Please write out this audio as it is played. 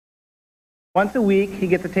Once a week, he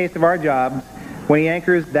gets a taste of our jobs when he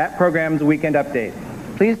anchors that program's Weekend Update.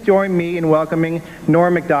 Please join me in welcoming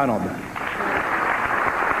Norm Macdonald.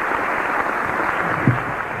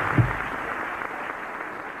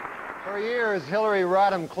 For years, Hillary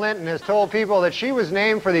Rodham Clinton has told people that she was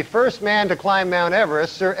named for the first man to climb Mount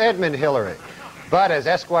Everest, Sir Edmund Hillary. But as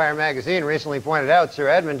Esquire magazine recently pointed out, Sir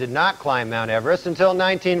Edmund did not climb Mount Everest until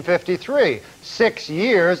 1953, 6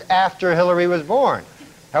 years after Hillary was born.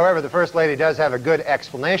 However, the First Lady does have a good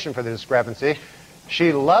explanation for the discrepancy.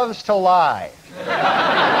 She loves to lie.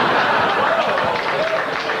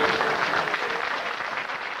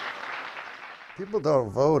 People don't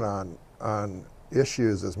vote on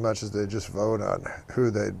issues as much as they just vote on who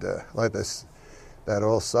they'd, like this, that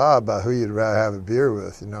old saw about who you'd rather have a beer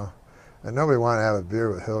with, you know. And nobody wanted to have a beer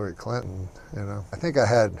with Hillary Clinton, you know. I think I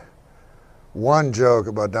had one joke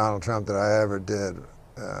about Donald Trump that I ever did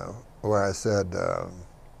where I said,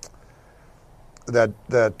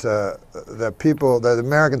 that people, that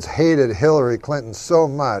Americans hated Hillary Clinton so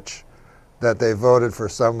much that they voted for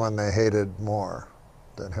someone they hated more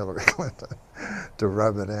than Hillary Clinton to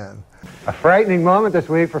rub it in. A frightening moment this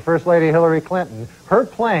week for First Lady Hillary Clinton. Her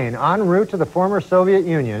plane, en route to the former Soviet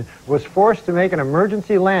Union, was forced to make an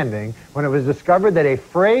emergency landing when it was discovered that a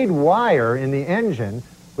frayed wire in the engine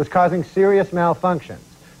was causing serious malfunctions.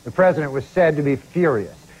 The president was said to be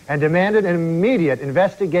furious and demanded an immediate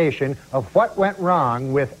investigation of what went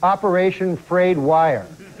wrong with Operation Frayed Wire.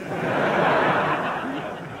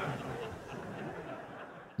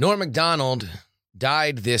 Norm Macdonald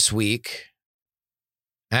died this week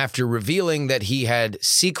after revealing that he had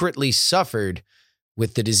secretly suffered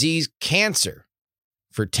with the disease cancer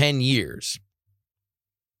for 10 years.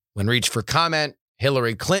 When reached for comment,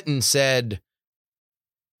 Hillary Clinton said, "I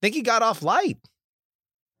think he got off light."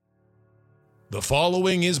 The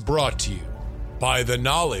following is brought to you by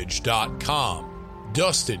TheKnowledge.com,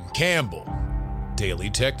 Dustin Campbell, Daily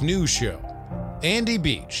Tech News Show, Andy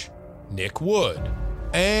Beach, Nick Wood,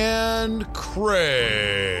 and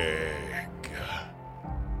Craig.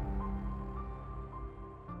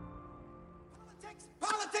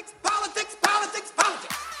 Politics, politics, politics,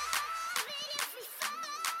 politics.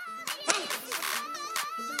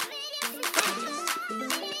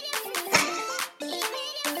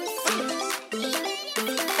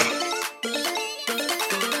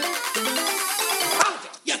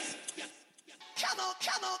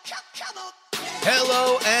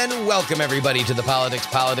 Hello and welcome everybody to the Politics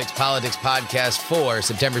podcast for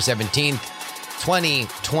September 17th,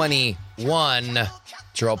 2021.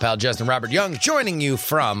 It's your old pal Justin Robert Young joining you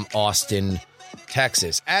from Austin,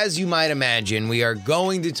 Texas. As you might imagine, we are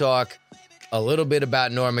going to talk a little bit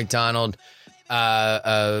about Norm Macdonald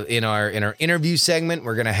in our interview segment.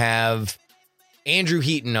 We're going to have Andrew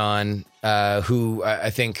Heaton on, who I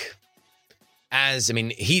think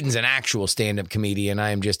Heaton's an actual stand-up comedian. I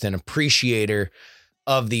am just an appreciator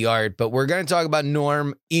of the art, but we're going to talk about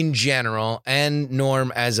Norm in general and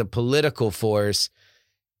Norm as a political force,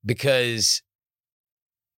 because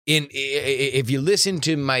if you listen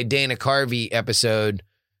to my Dana Carvey episode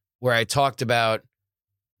where I talked about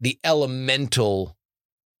the elemental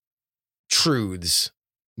truths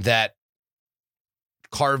that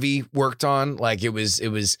Carvey worked on, like it was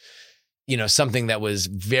something that was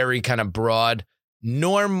very kind of broad.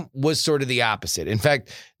 Norm was sort of the opposite. In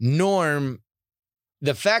fact,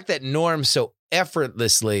 the fact that Norm so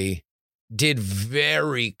effortlessly did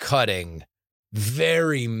very cutting,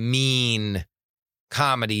 very mean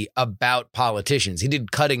comedy about politicians. He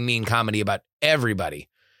did cutting, mean comedy about everybody,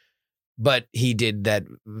 but he did that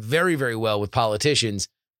very, very well with politicians.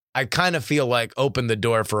 I kind of feel like opened the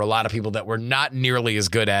door for a lot of people that were not nearly as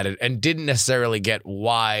good at it and didn't necessarily get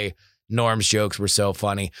why Norm's jokes were so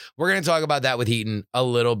funny. We're going to talk about that with Heaton a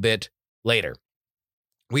little bit later.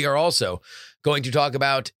 We are also going to talk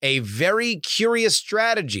about a very curious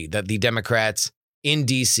strategy that the Democrats in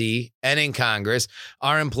D.C. and in Congress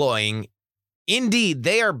are employing. Indeed,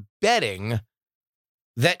 they are betting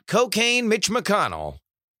that cocaine Mitch McConnell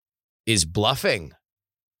is bluffing.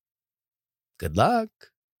 Good luck.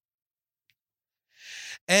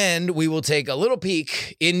 And we will take a little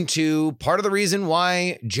peek into part of the reason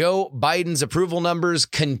why Joe Biden's approval numbers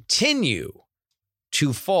continue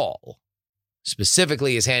to fall,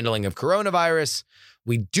 specifically his handling of coronavirus.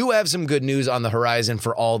 We do have some good news on the horizon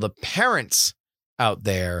for all the parents out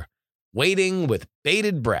there waiting with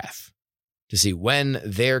bated breath to see when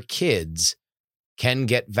their kids can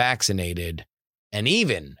get vaccinated, and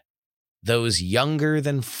even those younger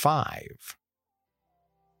than 5.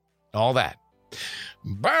 All that.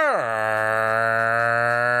 But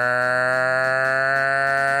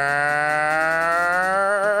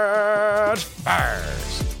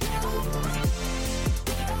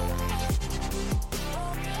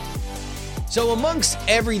So amongst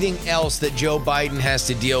everything else that Joe Biden has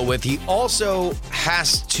to deal with, he also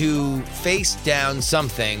has to face down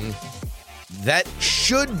something that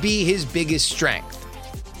should be his biggest strength.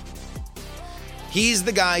 He's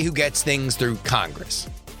the guy who gets things through Congress.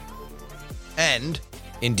 And,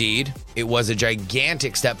 indeed, it was a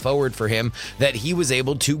gigantic step forward for him that he was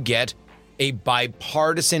able to get a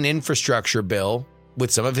bipartisan infrastructure bill,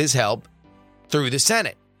 with some of his help, through the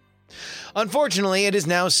Senate. Unfortunately, it is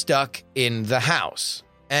now stuck in the House.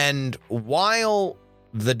 And while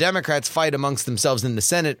the Democrats fight amongst themselves in the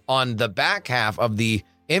Senate on the back half of the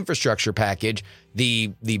infrastructure package, the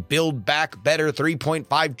Build Back Better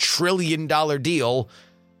 $3.5 trillion deal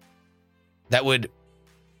that would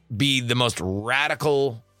be the most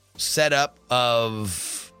radical setup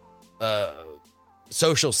of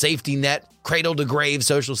social safety net, cradle to grave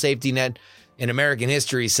social safety net in American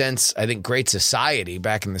history since, I think, Great Society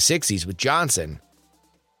back in the 60s with Johnson.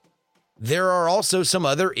 There are also some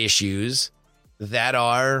other issues that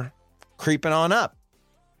are creeping on up,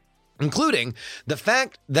 including the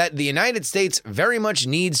fact that the United States very much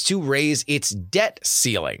needs to raise its debt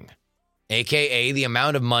ceiling, aka the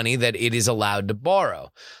amount of money that it is allowed to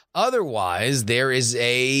borrow. Otherwise, there is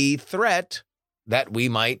a threat that we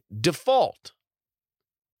might default.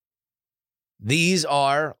 These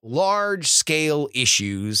are large-scale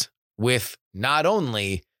issues with not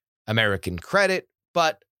only American credit,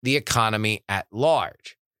 but the economy at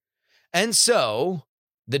large. And so,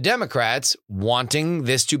 the Democrats, wanting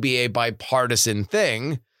this to be a bipartisan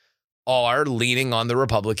thing, are leaning on the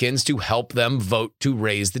Republicans to help them vote to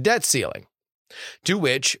raise the debt ceiling. To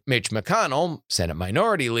which Mitch McConnell, Senate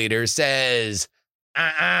Minority Leader, says,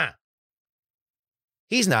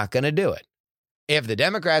 he's not going to do it. If the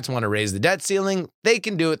Democrats want to raise the debt ceiling, they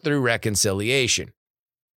can do it through reconciliation.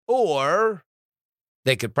 Or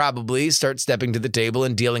they could probably start stepping to the table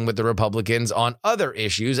and dealing with the Republicans on other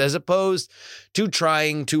issues as opposed to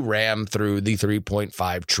trying to ram through the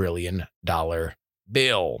 $3.5 trillion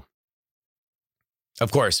bill.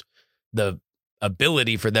 Of course, the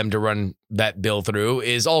ability for them to run that bill through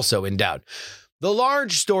is also in doubt. The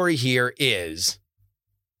large story here is,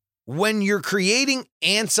 when you're creating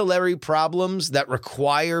ancillary problems that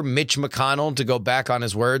require Mitch McConnell to go back on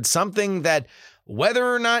his word, something that,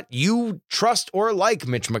 whether or not you trust or like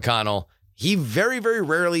Mitch McConnell, he very, very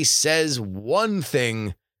rarely says one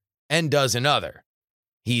thing and does another.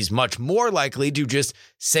 He's much more likely to just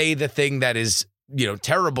say the thing that is,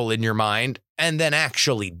 terrible in your mind and then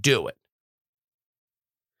actually do it.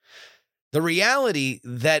 The reality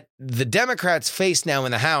that the Democrats face now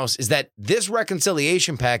in the House is that this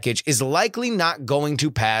reconciliation package is likely not going to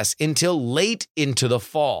pass until late into the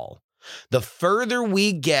fall. The further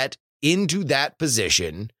we get into that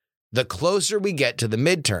position, the closer we get to the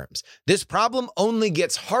midterms. This problem only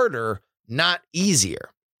gets harder, not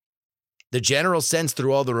easier. The general sense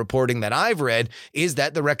through all the reporting that I've read is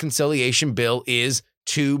that the reconciliation bill is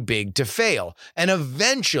too big to fail. And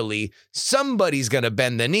eventually, somebody's going to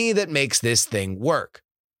bend the knee that makes this thing work.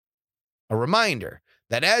 A reminder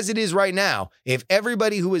that as it is right now, if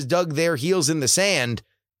everybody who has dug their heels in the sand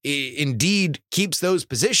indeed keeps those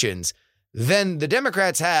positions, then the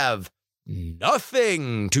Democrats have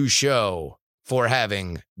nothing to show for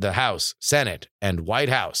having the House, Senate, and White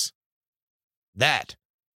House. That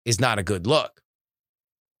is not a good look.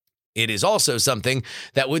 It is also something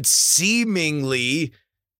that would seemingly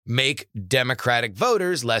make Democratic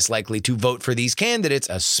voters less likely to vote for these candidates,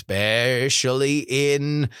 especially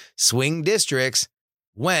in swing districts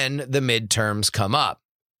when the midterms come up.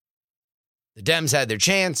 The Dems had their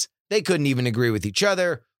chance. They couldn't even agree with each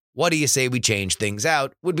other. What do you say we change things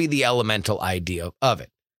out would be the elemental idea of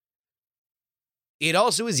it. It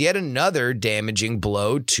also is yet another damaging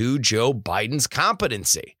blow to Joe Biden's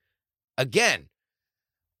competency. Again,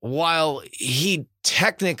 while he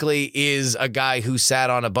technically is a guy who sat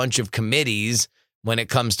on a bunch of committees when it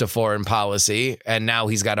comes to foreign policy, and now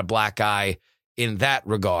he's got a black eye in that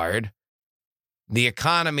regard, the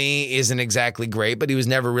economy isn't exactly great, but he was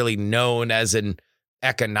never really known as an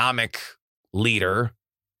economic leader.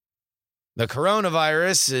 The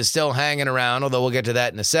coronavirus is still hanging around, although we'll get to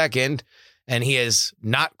that in a second, and he has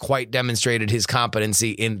not quite demonstrated his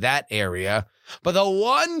competency in that area. But the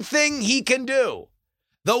one thing he can do,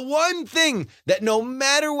 the one thing that no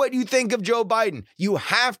matter what you think of Joe Biden, you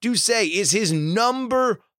have to say is his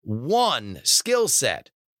number one skill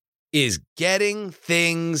set, is getting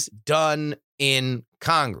things done in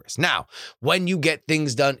Congress. Now, when you get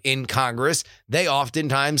things done in Congress, they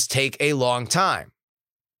oftentimes take a long time.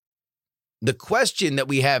 The question that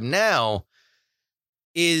we have now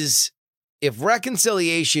is, if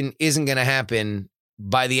reconciliation isn't going to happen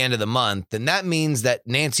by the end of the month, then that means that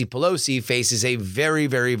Nancy Pelosi faces a very,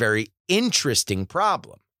 very, very interesting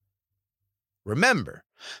problem. Remember,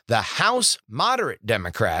 the House moderate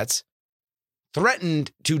Democrats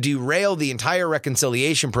threatened to derail the entire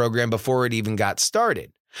reconciliation program before it even got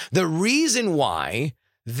started. The reason why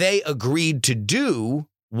they agreed to do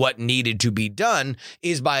what needed to be done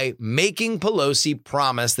is by making Pelosi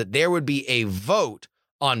promise that there would be a vote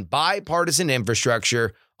on bipartisan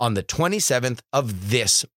infrastructure on the 27th of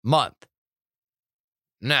this month.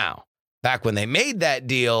 Now, back when they made that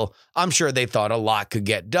deal, I'm sure they thought a lot could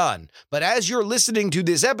get done. But as you're listening to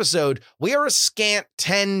this episode, we are a scant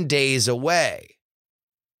 10 days away.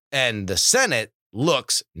 And the Senate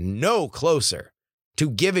looks no closer to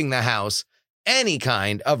giving the House any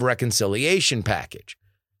kind of reconciliation package,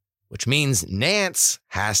 which means Nance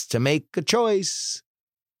has to make a choice.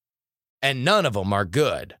 And none of them are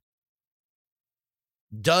good.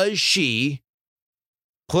 Does she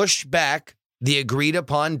push back the agreed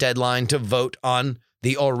upon deadline to vote on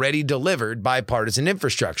the already delivered bipartisan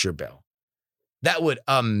infrastructure bill? That would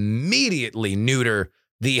immediately neuter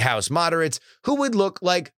the House moderates, who would look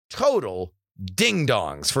like total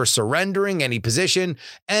ding-dongs for surrendering any position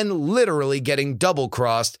and literally getting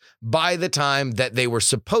double-crossed by the time that they were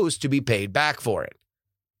supposed to be paid back for it.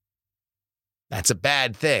 That's a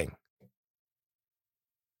bad thing.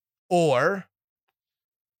 Or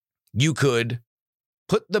you could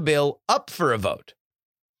put the bill up for a vote,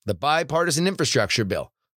 the bipartisan infrastructure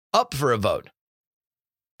bill, up for a vote,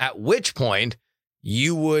 at which point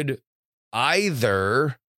you would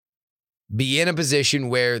either be in a position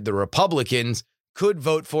where the Republicans could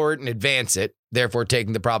vote for it and advance it, therefore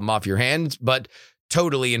taking the problem off your hands, but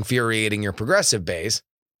totally infuriating your progressive base,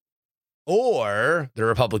 or the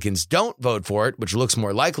Republicans don't vote for it, which looks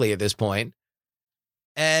more likely at this point,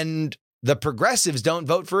 and the progressives don't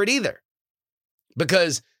vote for it either,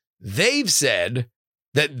 because they've said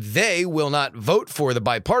that they will not vote for the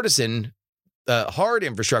bipartisan hard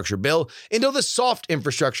infrastructure bill until the soft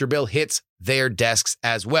infrastructure bill hits their desks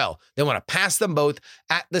as well. They want to pass them both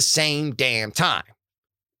at the same damn time.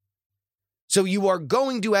 So you are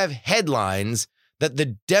going to have headlines that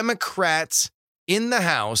the Democrats in the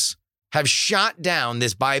House have shot down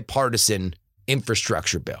this bipartisan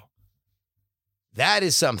infrastructure bill. That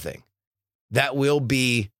is something that will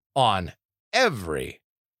be on every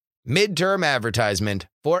midterm advertisement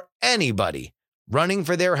for anybody running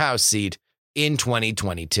for their House seat in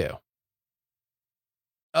 2022.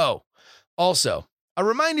 Oh, also, a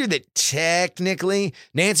reminder that technically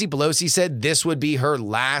Nancy Pelosi said this would be her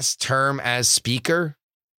last term as Speaker.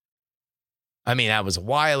 I mean, that was a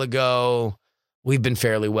while ago. We've been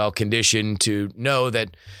fairly well conditioned to know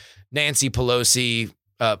that Nancy Pelosi,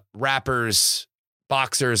 rappers,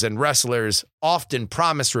 boxers, and wrestlers often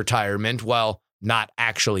promise retirement while not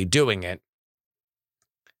actually doing it.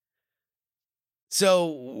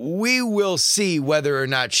 So we will see whether or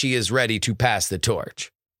not she is ready to pass the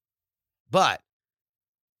torch. But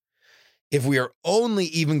if we are only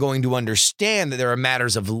even going to understand that there are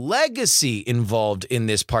matters of legacy involved in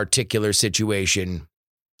this particular situation,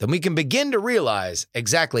 then we can begin to realize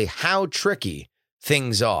exactly how tricky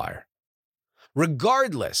things are.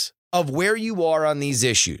 Regardless of where you are on these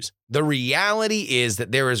issues, the reality is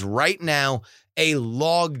that there is right now a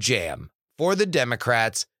logjam for the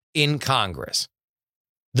Democrats in Congress.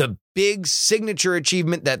 The big signature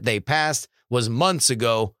achievement that they passed was months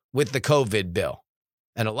ago with the COVID bill.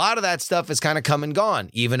 And a lot of that stuff has kind of come and gone,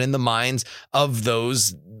 even in the minds of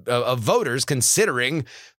those of voters, considering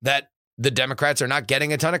that the Democrats are not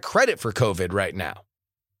getting a ton of credit for COVID right now,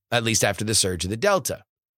 at least after the surge of the Delta.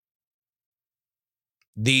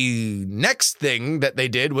 The next thing that they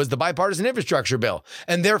did was the bipartisan infrastructure bill,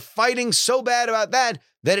 and they're fighting so bad about that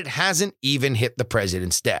it hasn't even hit the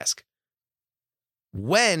president's desk.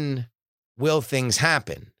 When will things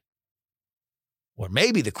happen? Or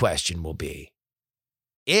maybe the question will be,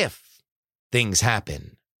 if things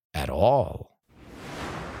happen at all.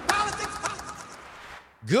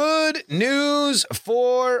 Good news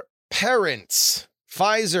for parents.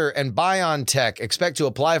 Pfizer and BioNTech expect to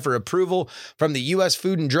apply for approval from the U.S.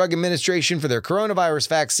 Food and Drug Administration for their coronavirus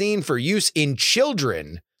vaccine for use in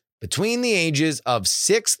children between the ages of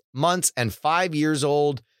 6 months and 5 years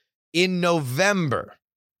old in November.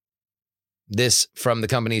 This from the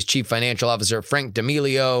company's chief financial officer, Frank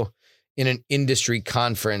D'Amelio, in an industry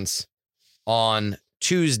conference on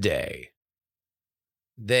Tuesday.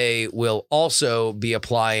 They will also be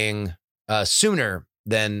applying sooner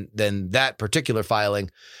than that particular filing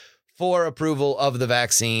for approval of the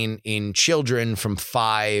vaccine in children from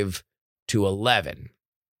 5 to 11.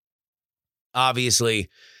 Obviously,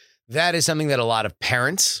 That is something that a lot of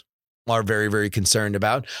parents are very, very concerned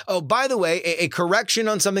about. Oh, by the way, a correction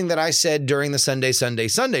on something that I said during the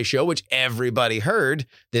Sunday show, which everybody heard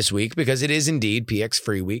this week because it is indeed PX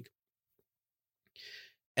Free Week.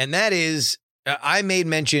 And that is, I made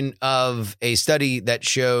mention of a study that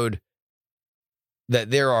showed that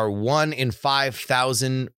there are 1 in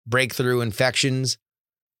 5,000 breakthrough infections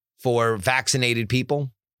for vaccinated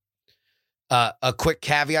people. A quick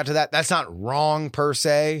caveat to that, that's not wrong per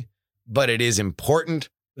se, but it is important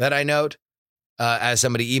that I note, as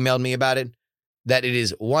somebody emailed me about it, that it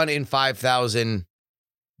is 1 in 5,000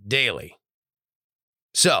 daily.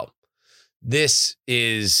 So this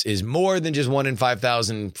is more than just 1 in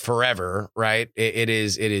 5,000 forever, right? It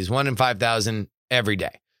is 1 in 5,000 every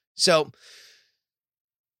day. So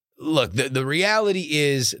look, the reality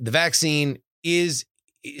is the vaccine is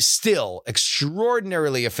still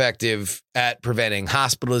extraordinarily effective at preventing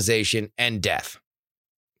hospitalization and death.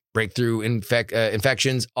 Breakthrough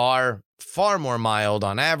infections are far more mild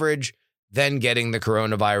on average than getting the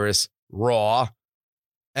coronavirus raw.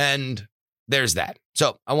 And there's that.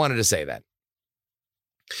 So I wanted to say that.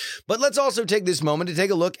 But let's also take this moment to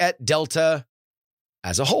take a look at Delta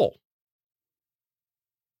as a whole.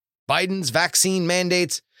 Biden's vaccine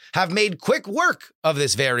mandates have made quick work of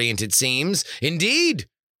this variant, it seems. Indeed,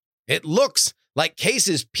 it looks like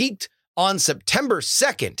cases peaked on September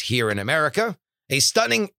 2nd here in America, a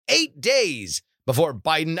stunning 8 days before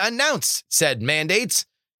Biden announced said mandates.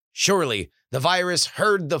 Surely the virus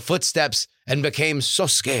heard the footsteps and became so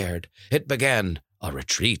scared it began a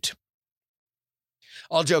retreat.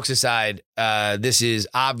 All jokes aside, this is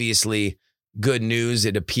obviously good news.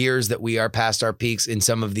 It appears that we are past our peaks in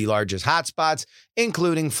some of the largest hotspots,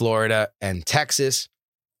 including Florida and Texas.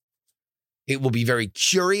 It will be very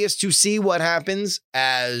curious to see what happens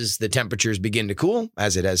as the temperatures begin to cool,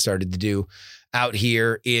 as it has started to do out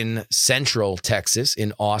here in central Texas,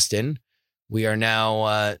 in Austin. We are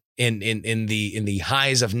now in the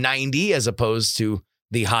highs of 90 as opposed to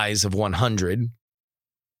the highs of 100.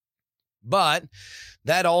 But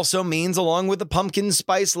that also means, along with the pumpkin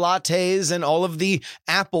spice lattes and all of the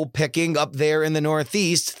apple picking up there in the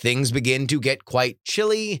Northeast, things begin to get quite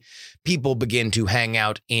chilly. People begin to hang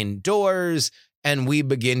out indoors, and we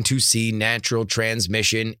begin to see natural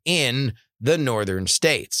transmission in the northern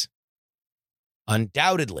states.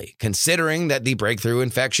 Undoubtedly, considering that the breakthrough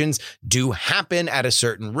infections do happen at a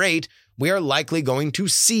certain rate, we are likely going to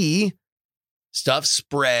see stuff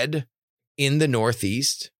spread in the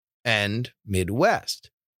Northeast and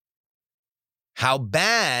Midwest. How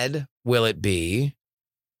bad will it be?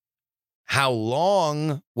 How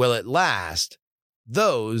long will it last?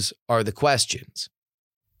 Those are the questions.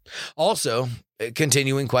 Also,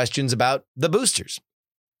 continuing questions about the boosters.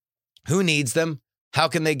 Who needs them? How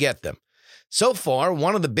can they get them? So far,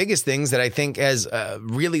 one of the biggest things that I think has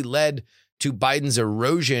really led to Biden's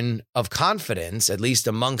erosion of confidence, at least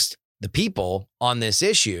amongst the people on this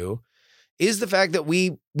issue, is the fact that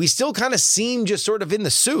we still kind of seem just sort of in the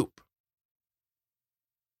soup.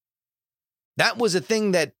 That was a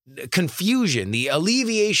thing that confusion, the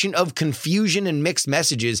alleviation of confusion and mixed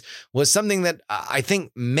messages was something that I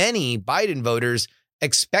think many Biden voters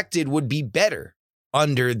expected would be better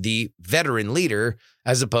under the veteran leader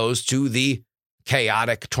as opposed to the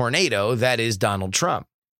chaotic tornado that is Donald Trump.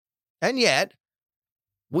 And yet,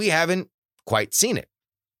 we haven't quite seen it.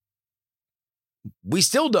 We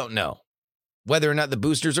still don't know whether or not the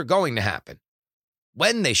boosters are going to happen,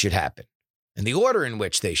 when they should happen, and the order in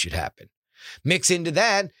which they should happen. Mix into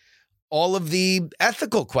that all of the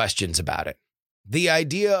ethical questions about it. The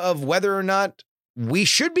idea of whether or not we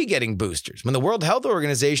should be getting boosters when the World Health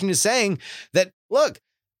Organization is saying that, look,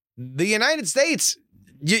 the United States,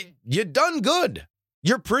 you done good.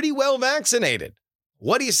 You're pretty well vaccinated.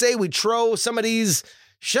 What do you say we throw some of these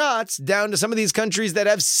shots down to some of these countries that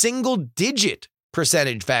have single-digit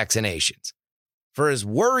percentage vaccinations? For as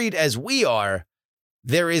worried as we are,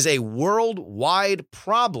 there is a worldwide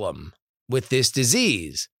problem with this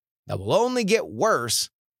disease that will only get worse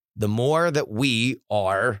the more that we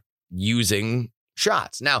are using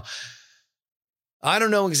shots. Now, I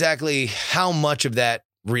don't know exactly how much of that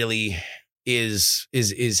really is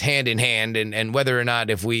hand in hand and whether or not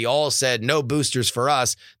if we all said no boosters for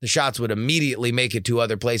us, the shots would immediately make it to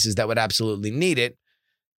other places that would absolutely need it.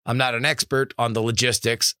 I'm not an expert on the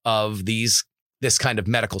logistics of this kind of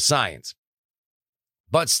medical science.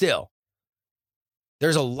 But still,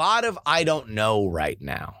 there's a lot of I don't know right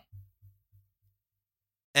now.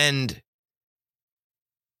 And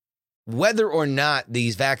whether or not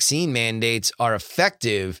these vaccine mandates are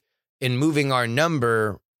effective in moving our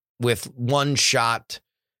number with one shot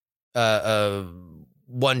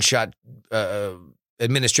one-shot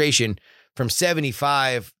administration from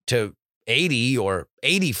 75 to 80 or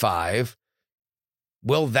 85,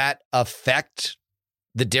 will that affect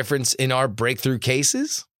the difference in our breakthrough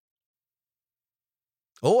cases?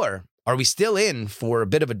 Or are we still in for a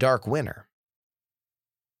bit of a dark winter?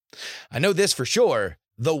 I know this for sure.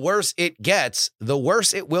 The worse it gets, the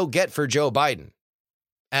worse it will get for Joe Biden.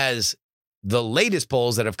 As the latest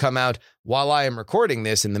polls that have come out while I am recording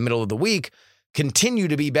this in the middle of the week continue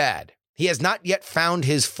to be bad. He has not yet found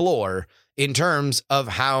his floor in terms of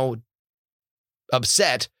how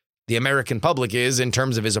upset the American public is in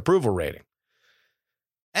terms of his approval rating.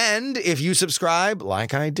 And if you subscribe,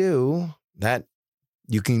 like I do, that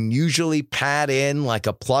you can usually pad in like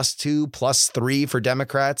a +2, +3 for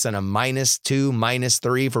Democrats and a -2,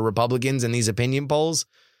 -3 for Republicans in these opinion polls.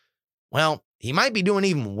 Well, he might be doing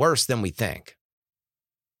even worse than we think.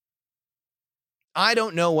 I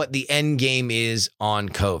don't know what the end game is on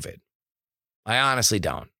COVID. I honestly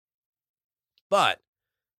don't. But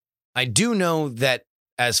I do know that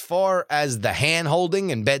as far as the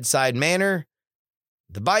hand-holding and bedside manner,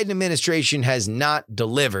 the Biden administration has not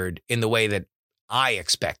delivered in the way that I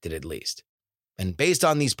expected, at least. And based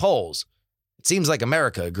on these polls, it seems like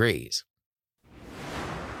America agrees.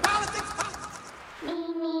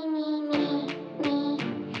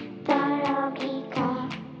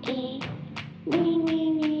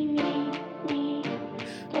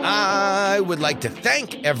 I would like to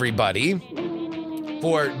thank everybody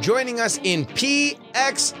for joining us in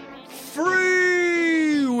PX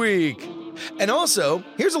Free Week. And also,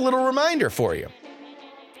 here's a little reminder for you.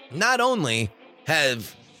 Not only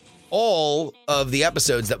have all of the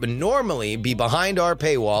episodes that would normally be behind our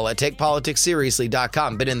paywall at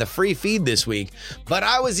TakePoliticsSeriously.com been in the free feed this week, but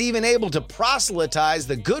I was even able to proselytize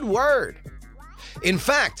the good word. In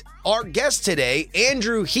fact, our guest today,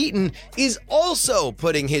 Andrew Heaton, is also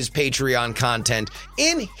putting his Patreon content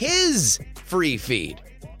in his free feed,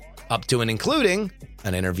 up to and including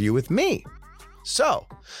an interview with me. So,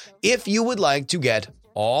 if you would like to get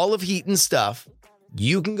all of Heaton's stuff,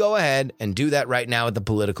 you can go ahead and do that right now at the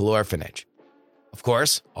Political Orphanage. Of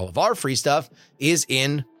course, all of our free stuff is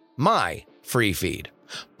in my free feed.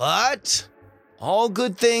 But all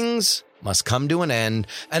good things must come to an end.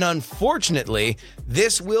 And unfortunately,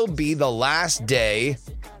 this will be the last day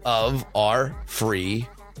of our free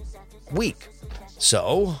week.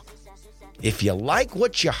 So, if you like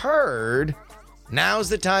what you heard, now's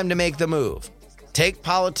the time to make the move.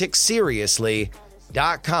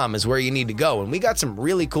 TakePoliticsSeriously.com is where you need to go. And we got some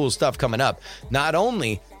really cool stuff coming up. Not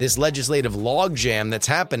only this legislative logjam that's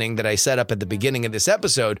happening that I set up at the beginning of this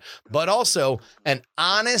episode, but also an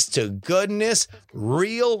honest to goodness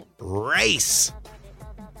real race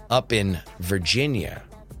up in Virginia.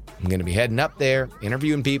 I'm going to be heading up there,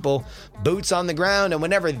 interviewing people, boots on the ground. And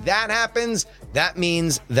whenever that happens, that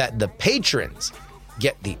means that the patrons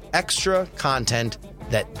get the extra content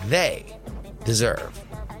that they deserve.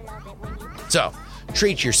 So,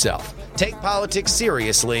 treat yourself.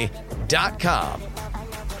 TakePoliticsSeriously.com.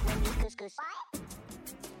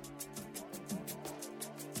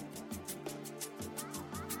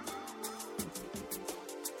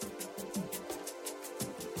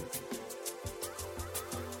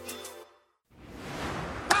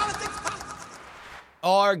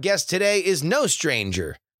 Our guest today is no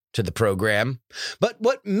stranger to the program, but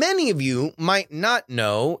what many of you might not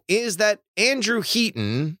know is that Andrew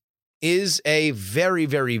Heaton is a very,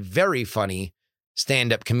 very, very funny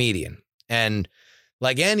stand-up comedian. And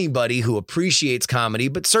like anybody who appreciates comedy,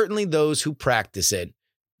 but certainly those who practice it,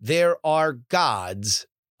 there are gods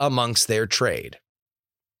amongst their trade.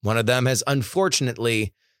 One of them has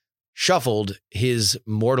unfortunately shuffled his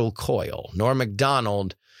mortal coil. Norm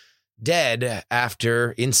Macdonald, dead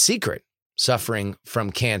after, in secret, suffering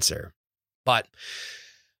from cancer. But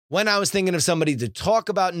when I was thinking of somebody to talk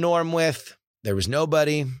about Norm with, there was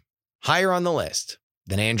nobody higher on the list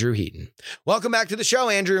than Andrew Heaton. Welcome back to the show,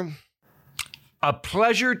 Andrew. A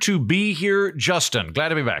pleasure to be here, Justin. Glad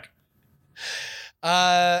to be back.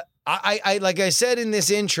 I like I said in this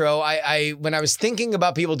intro, I when I was thinking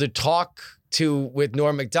about people to talk to with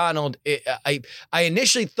Norm Macdonald, I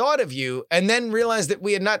initially thought of you and then realized that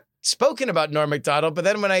we had not spoken about Norm Macdonald. But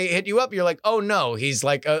then when I hit you up, you're like, oh no, he's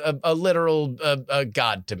like a literal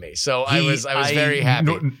god to me. So I was very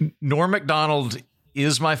happy. Norm Macdonald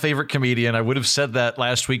is my favorite comedian. I would have said that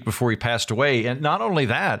last week before he passed away. And not only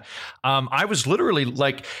that, I was literally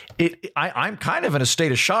like, I'm kind of in a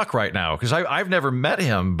state of shock right now because I've never met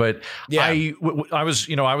him, but yeah. I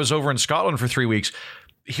was over in Scotland for 3 weeks.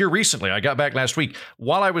 here recently. I got back last week.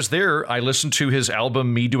 While I was there, I listened to his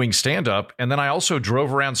album, Me Doing Stand-Up, and then I also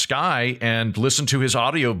drove around Sky and listened to his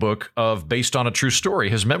audiobook of Based on a True Story,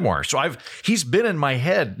 his memoir. So he's been in my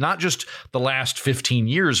head, not just the last 15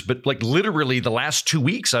 years, but like literally the last 2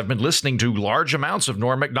 weeks, I've been listening to large amounts of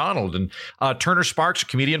Norm Macdonald. And Turner Sparks, a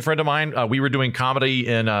comedian friend of mine, we were doing comedy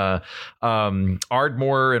in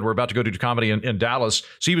Ardmore, and we're about to go do comedy in Dallas.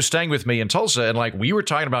 So he was staying with me in Tulsa, and like we were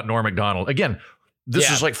talking about Norm Macdonald. Again,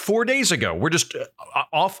 this is like 4 days ago. We're just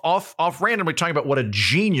off randomly talking about what a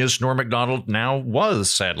genius Norm Macdonald now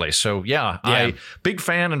was, sadly. So I big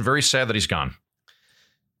fan and very sad that he's gone.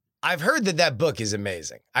 I've heard that book is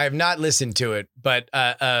amazing. I have not listened to it, but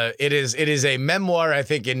it is a memoir, I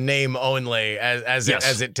think, in name only, as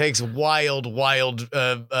it takes wild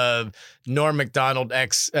Norm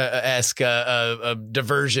Macdonald-esque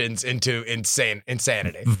diversions into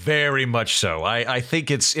insanity. Very much so. I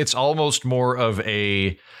think it's almost more of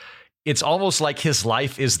a. It's almost like his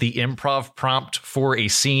life is the improv prompt for a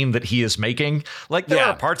scene that he is making. Like there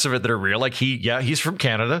are parts of it that are real. Like he's from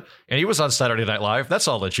Canada and he was on Saturday Night Live. That's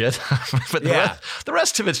all legit. But the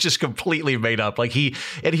rest of it's just completely made up. Like he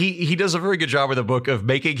does a very good job with the book of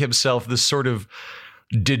making himself this sort of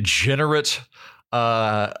degenerate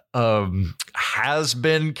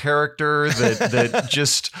has-been character that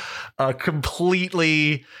just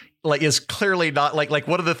completely like is clearly not like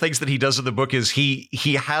one of the things that he does in the book is he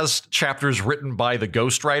has chapters written by the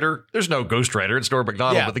ghostwriter. There's no ghostwriter, it's Norm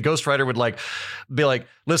Macdonald, but the ghostwriter would be like,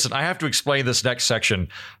 listen, I have to explain this next section.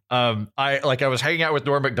 I was hanging out with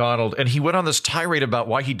Norm Macdonald and he went on this tirade about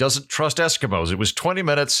why he doesn't trust Eskimos. It was 20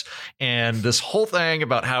 minutes and this whole thing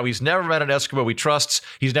about how he's never met an Eskimo he trusts.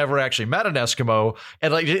 He's never actually met an Eskimo.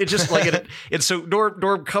 And like, it just like, and so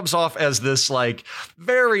Norm comes off as this like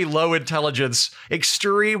very low intelligence,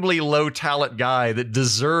 extremely low talent guy that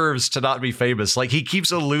deserves to not be famous. Like he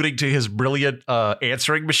keeps alluding to his brilliant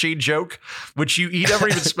answering machine joke, which he never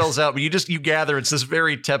even spells out, but you gather it's this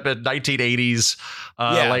very tepid 1980s,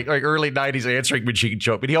 like early 90s answering machine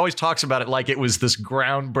joke. But he always talks about it like it was this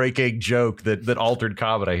groundbreaking joke that altered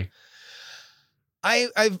comedy. I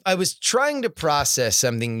was trying to process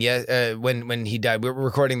something when he died. We were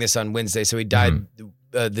recording this on Wednesday, so he died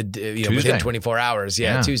within 24 hours.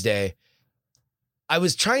 Tuesday. I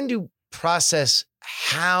was trying to process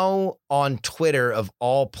how on Twitter of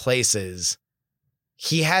all places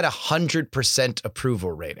he had 100%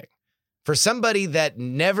 approval rating. For somebody that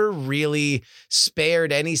never really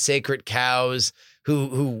spared any sacred cows,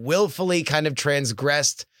 who willfully kind of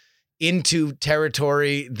transgressed into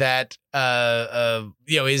territory that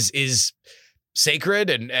is sacred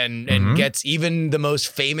and gets even the most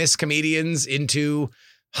famous comedians into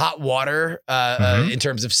hot water in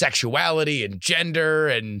terms of sexuality and gender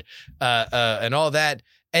and all that.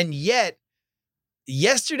 And yet,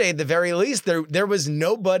 yesterday at the very least, there was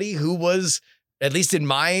nobody who was, at least in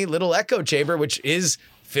my little echo chamber, which is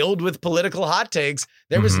filled with political hot takes,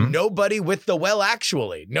 there was nobody with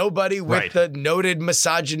the nobody with the noted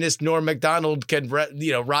misogynist Norm Macdonald can rot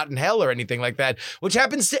in hell or anything like that, which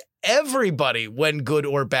happens to everybody when good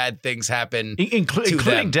or bad things happen,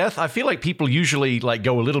 including death. I feel like people usually like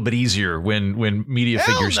go a little bit easier when media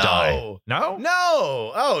figures die. No,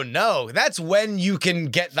 oh no, that's when you can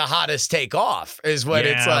get the hottest take off. Is when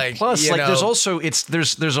it's like. Plus, there's also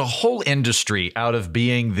there's a whole industry out of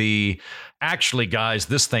being the. Actually, guys,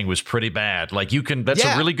 this thing was pretty bad. Like that's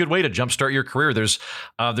a really good way to jumpstart your career. There's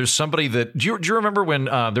somebody that, do you remember when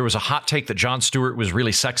there was a hot take that Jon Stewart was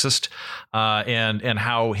really sexist and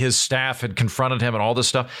how his staff had confronted him and all this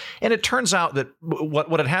stuff. And it turns out that what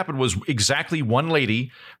had happened was exactly one lady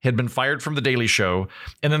had been fired from The Daily Show.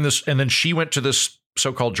 And then she went to this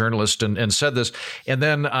so-called journalist and said this. And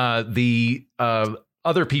then the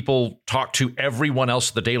other people talked to everyone else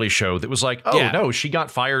at The Daily Show that was like, no, she got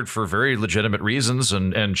fired for very legitimate reasons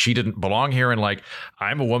and she didn't belong here. And like,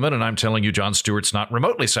 I'm a woman and I'm telling you, Jon Stewart's not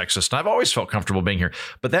remotely sexist. And I've always felt comfortable being here.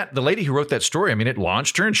 But the lady who wrote that story, I mean, it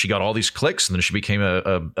launched her and she got all these clicks and then she became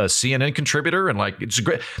a CNN contributor. And like, it's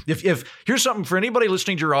great. If here's something for anybody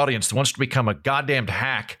listening to your audience that wants to become a goddamned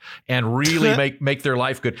hack and really make their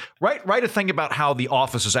life good, write a thing about how The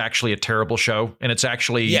Office is actually a terrible show and it's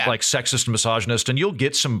actually like sexist and misogynist, and you'll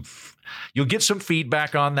get some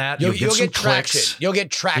feedback on that. You'll get some traction. clicks. You'll get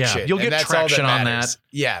traction. Yeah, you'll get traction on that.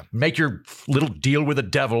 Yeah. Make your little deal with the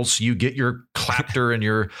devil so you get your clapter and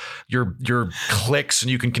your clicks, and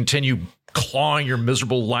you can continue clawing your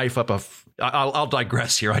miserable life up I'll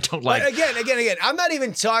digress here. I don't like. But again. I'm not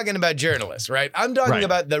even talking about journalists, right? I'm talking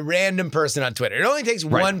about the random person on Twitter. It only takes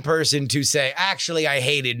one person to say, actually, I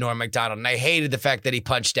hated Norm Macdonald, and I hated the fact that he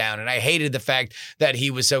punched down, and I hated the fact that he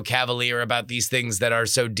was so cavalier about these things that are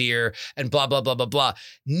so dear, and blah, blah, blah, blah, blah.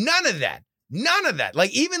 None of that.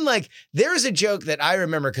 Like, even like, there's a joke that I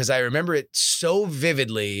remember because I remember it so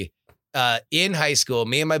vividly in high school.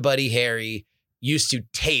 Me and my buddy Harry used to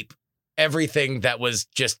tape everything that was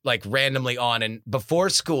just like randomly on. And before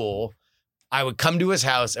school, I would come to his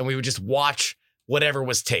house and we would just watch whatever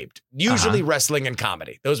was taped, usually wrestling and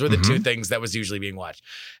comedy. Those were the two things that was usually being watched.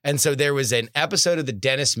 And so there was an episode of the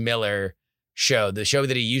Dennis Miller show, the show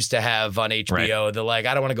that he used to have on HBO, the like,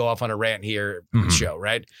 I don't want to go off on a rant here show,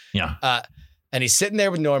 right? Yeah. And he's sitting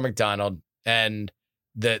there with Norm Macdonald, and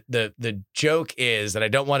the joke is that I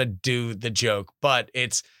don't want to do the joke, but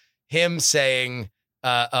it's him saying,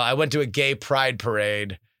 I went to a gay pride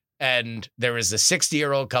parade and there was a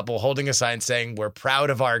 60-year-old couple holding a sign saying, "We're proud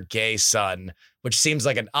of our gay son," which seems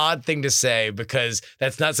like an odd thing to say because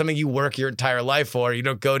that's not something you work your entire life for. You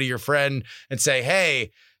don't go to your friend and say,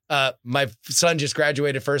 "Hey, my son just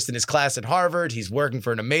graduated first in his class at Harvard. He's working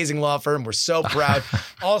for an amazing law firm. We're so proud."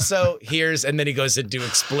 Also, and then he goes into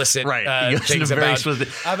explicit things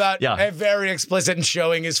about very explicit and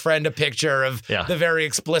showing his friend a picture of the very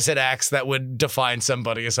explicit acts that would define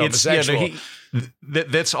somebody as homosexual.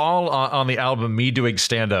 That's all on the album Me Doing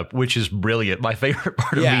Stand-Up, which is brilliant. My favorite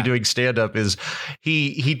part of Me Doing Stand-Up is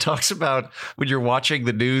he talks about when you're watching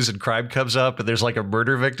the news and crime comes up and there's like a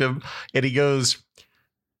murder victim, and he goes,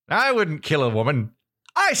 "I wouldn't kill a woman.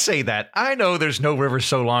 I say that. I know there's no river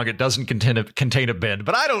so long it doesn't contain a bend,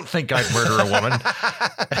 but I don't think I'd murder a woman."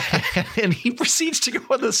 And he proceeds to go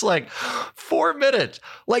on this like a 4-minute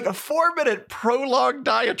prologue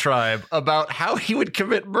diatribe about how he would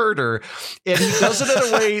commit murder. And he does it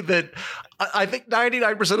in a way that I think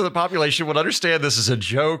 99% of the population would understand this is a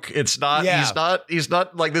joke. It's not, he's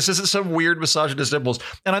not like, this isn't some weird misogynist impulse.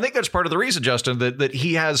 And I think that's part of the reason, Justin, that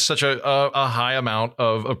he has such a high amount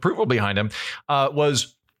of approval behind him,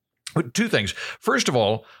 was two things. First of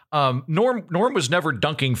all, Norm was never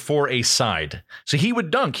dunking for a side. So he would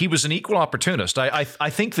dunk. He was an equal opportunist. I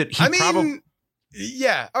think that he probably...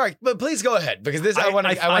 Yeah. All right. But please go ahead, because this I want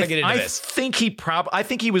to get into this. I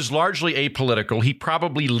think he was largely apolitical. He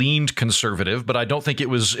probably leaned conservative, but I don't think it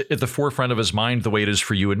was at the forefront of his mind the way it is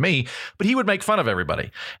for you and me. But he would make fun of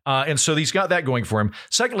everybody. And so he's got that going for him.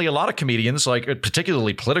 Secondly, a lot of comedians, like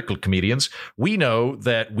particularly political comedians, we know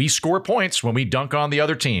that we score points when we dunk on the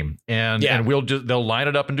other team. And they'll line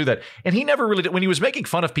it up and do that. And he never really did. When he was making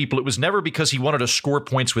fun of people, it was never because he wanted to score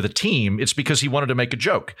points with a team. It's because he wanted to make a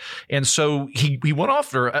joke. And so he went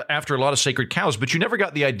off after a lot of sacred cows, but you never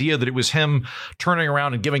got the idea that it was him turning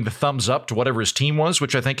around and giving the thumbs up to whatever his team was,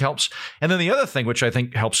 which I think helps. And then the other thing which I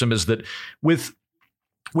think helps him is that with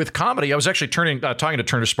comedy, I was actually talking to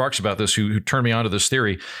Turner Sparks about this, who turned me on to this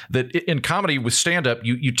theory, that in comedy with stand-up,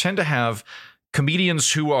 you tend to have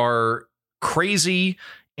comedians who are crazy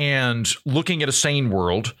and looking at a sane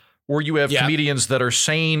world, or you have comedians that are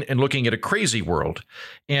sane and looking at a crazy world.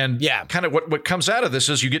 And kind of what comes out of this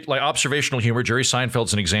is you get like observational humor. Jerry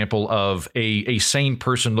Seinfeld's an example of a sane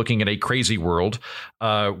person looking at a crazy world.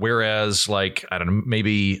 Whereas like, I don't know,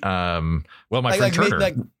 maybe, my friend Turner.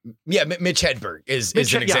 Mitch Hedberg is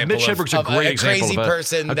an example Mitch Hedberg's a great example crazy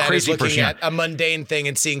person that is looking at a mundane thing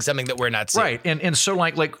and seeing something that we're not seeing. Right. And so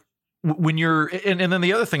like when you're, and then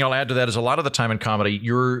the other thing I'll add to that is a lot of the time in comedy,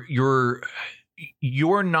 you're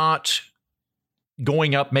not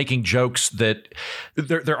going up making jokes that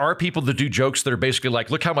there are people that do jokes that are basically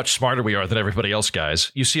like, look how much smarter we are than everybody else,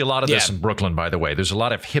 guys. You see a lot of this in Brooklyn, by the way. There's a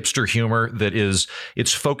lot of hipster humor that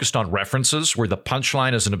it's focused on references where the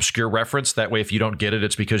punchline is an obscure reference. That way, if you don't get it,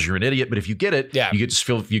 it's because you're an idiot. But if you get it,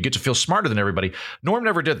 you get to feel smarter than everybody. Norm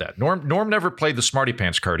never did that. Norm never played the smarty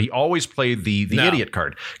pants card. He always played the idiot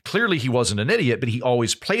card. Clearly, he wasn't an idiot, but he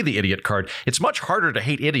always played the idiot card. It's much harder to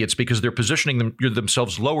hate idiots because they're positioning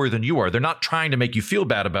themselves lower than you are. They're not trying to make you feel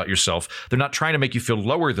bad about yourself. They're not trying to make you feel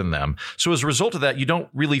lower than them. So as a result of that, you don't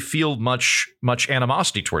really feel much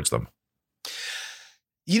animosity towards them.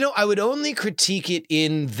 You know, I would only critique it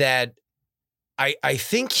in that I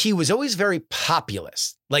think he was always very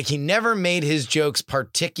populist. Like he never made his jokes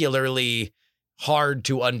particularly hard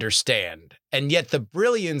to understand. And yet the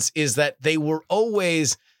brilliance is that they were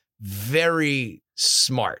always very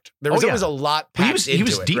smart. There was always a lot packed into it. He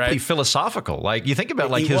was deeply philosophical. Like you think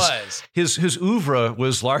about like his oeuvre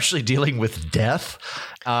was largely dealing with death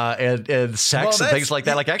and sex and things like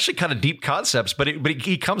that. Like actually kind of deep concepts, but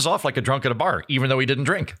he comes off like a drunk at a bar, even though he didn't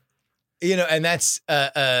drink. You know, and that's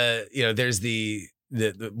there's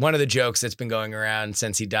one of the jokes that's been going around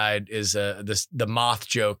since he died is the moth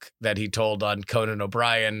joke that he told on Conan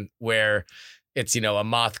O'Brien, where it's, a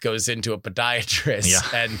moth goes into a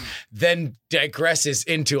podiatrist and then digresses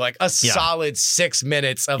into like a solid 6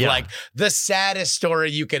 minutes of like the saddest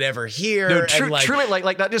story you could ever hear. No, and truly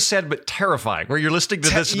like not just sad, but terrifying, where you're listening to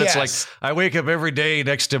this and it's like, I wake up every day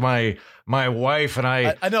next to my wife and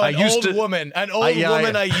I know an old woman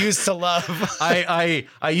I used to love. I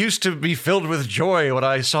used to be filled with joy when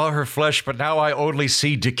I saw her flesh, but now I only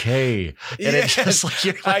see decay. And it's just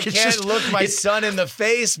like, I can't look my son in the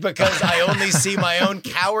face because I only see my own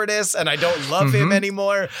cowardice and I don't love him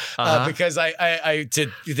anymore because I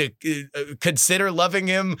to consider loving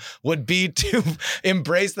him would be to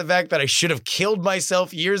embrace the fact that I should have killed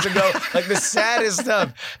myself years ago. Like the saddest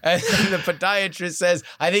stuff. And the podiatrist says,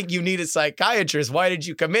 I think you need a psychiatrist. Why did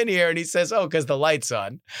you come in here? And he says, oh, because the light's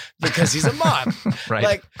on, because he's a moth. Right.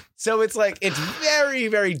 Like, so it's like, it's very,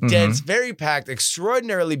 very dense, very packed,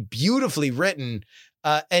 extraordinarily beautifully written.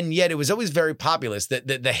 And yet it was always very populist.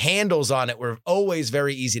 The handles on it were always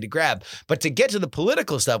very easy to grab. But to get to the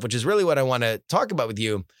political stuff, which is really what I want to talk about with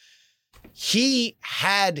you, he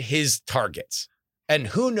had his targets. And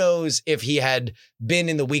who knows if he had been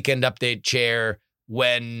in the Weekend Update chair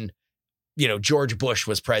when, George Bush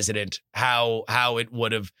was president, how it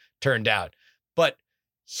would have turned out. But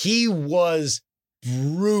he was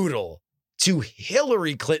brutal to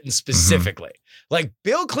Hillary Clinton specifically. Like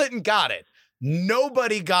Bill Clinton got it.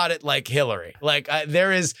 Nobody got it like Hillary. Like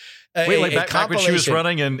there is back when she was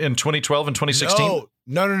running in 2012 and 2016?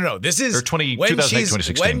 No. This is or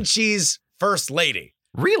 2016. When she's first lady.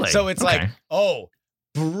 Really? So it's like,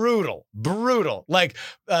 brutal. Like,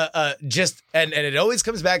 just, and it always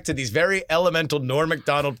comes back to these very elemental Norm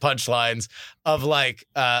Macdonald punchlines of like,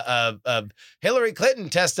 Hillary Clinton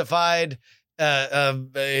testified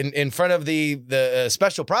in front of the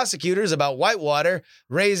special prosecutors about Whitewater,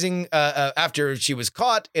 raising after she was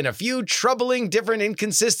caught in a few troubling different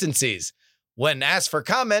inconsistencies. When asked for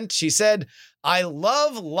comment, she said, "I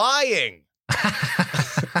love lying."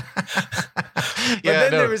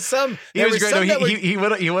 There was some. He was great. He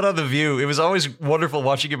went on The View. It was always wonderful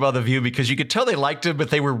watching him on The View because you could tell they liked him, but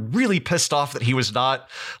they were really pissed off that he was not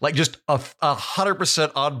like just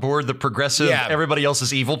 100% on board the progressive, everybody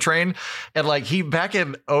else's evil train. And like back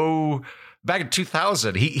in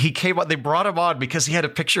 2000, he came on. They brought him on because he had a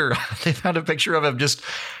picture. They found a picture of him just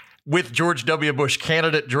with George W. Bush,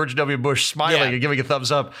 candidate George W. Bush, smiling and giving a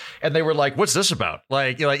thumbs up. And they were like, what's this about?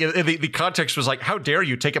 Like, the context was like, how dare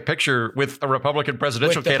you take a picture with a Republican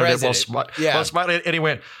presidential candidate while smiling? And he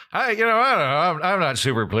went, I don't know. I'm not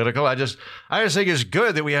super political. I just think it's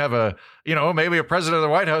good that we have maybe a president of the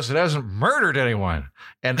White House that hasn't murdered anyone.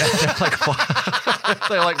 And they're like, what?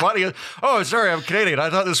 They're like, what? Oh, sorry, I'm Canadian.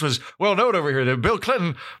 I thought this was well known over here that Bill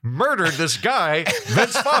Clinton murdered this guy,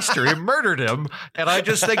 Vince Foster. He murdered him. And I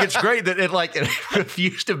just think it's great that it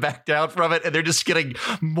refused to back down from it. And they're just getting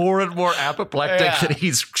more and more apoplectic that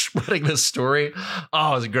he's spreading this story.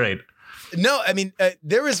 Oh, it's great. No, I mean,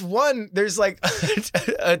 there's like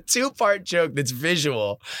a 2-part joke that's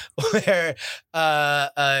visual where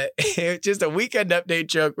it's just a Weekend Update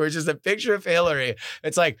joke where it's just a picture of Hillary.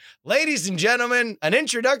 It's like, ladies and gentlemen, an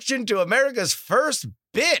introduction to America's first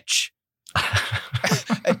bitch.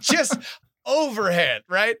 Just overhead,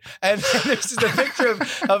 right? And then there's just a picture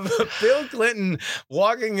of Bill Clinton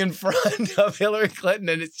walking in front of Hillary Clinton,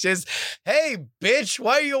 and it's just, hey, bitch,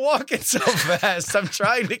 why are you walking so fast? I'm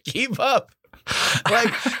trying to keep up.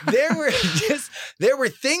 Like there were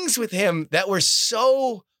things with him that were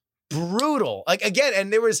so brutal. Like again,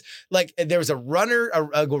 and there was a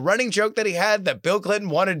running joke that he had that Bill Clinton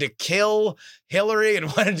wanted to kill Hillary and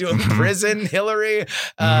wanted to imprison Hillary.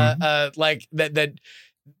 Like that.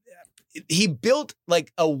 He built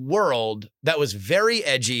like a world that was very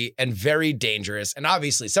edgy and very dangerous. And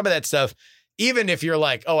obviously some of that stuff, even if you're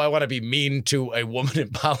like, oh, I want to be mean to a woman in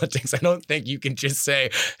politics, I don't think you can just say,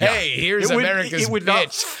 hey, here's America's bitch. It would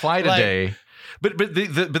not fly today. But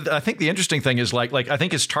I think the interesting thing is like I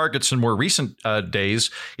think his targets in more recent days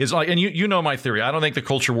is like, and you know my theory. I don't think the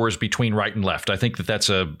culture war is between right and left. I think that's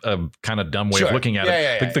a kind of dumb way of looking at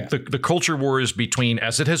it. The culture war is between,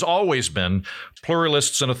 as it has always been,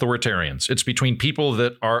 pluralists and authoritarians. It's between people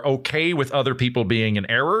that are okay with other people being in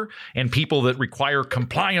error and people that require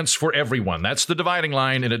compliance for everyone. That's the dividing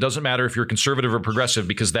line, and it doesn't matter if you're conservative or progressive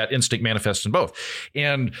because that instinct manifests in both.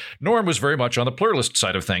 And Norm was very much on the pluralist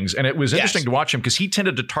side of things, and it was interesting to watch him because he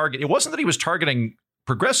tended to target. It wasn't that he was targeting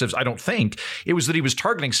progressives. I don't think it was that he was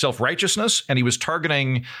targeting self-righteousness, and he was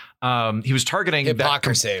targeting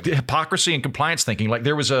hypocrisy and compliance thinking. Like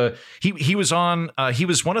there was he was one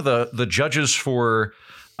of the judges for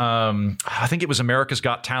I think it was America's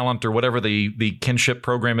Got Talent or whatever the kinship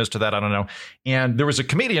program is to that. I don't know. And there was a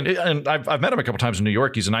comedian, and I've met him a couple times in New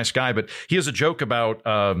York. He's a nice guy, but he has a joke about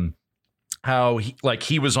how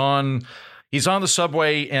he's on the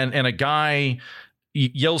subway and a guy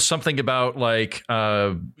yells something about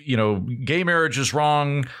gay marriage is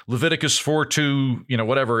wrong, Leviticus 4:2,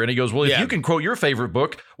 whatever. And he goes, well, if you can quote your favorite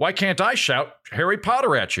book, why can't I shout Harry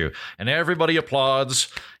Potter at you? And everybody applauds.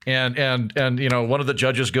 And one of the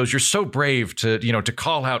judges goes, you're so brave to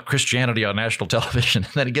call out Christianity on national television.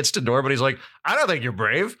 And then he gets to Norm, but he's like, I don't think you're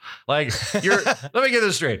brave. Like let me get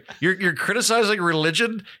this straight. You're criticizing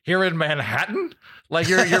religion here in Manhattan? Like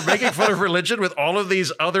you're making fun of religion with all of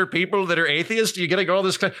these other people that are atheists. You're getting all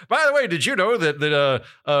this. By the way, did you know that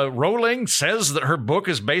Rowling says that her book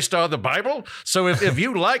is based on the Bible? So if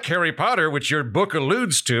you like Harry Potter, which your book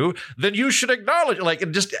alludes to, then you should acknowledge.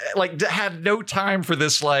 Had no time for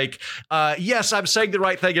this. Yes, I'm saying the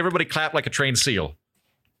right thing. Everybody clap like a trained seal.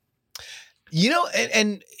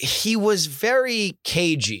 And he was very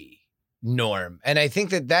cagey, Norm, and I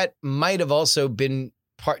think that might have also been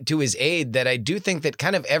part to his aid, that I do think that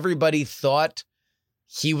kind of everybody thought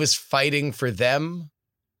he was fighting for them,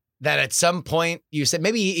 that at some point you said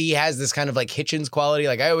maybe he has this kind of like Hitchens quality.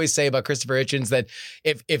 Like I always say about Christopher Hitchens, that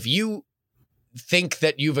if you think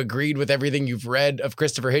that you've agreed with everything you've read of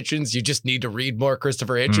Christopher Hitchens, you just need to read more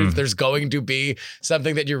Christopher Hitchens. There's going to be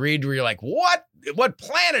something that you read where you're like, what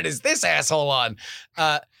planet is this asshole on?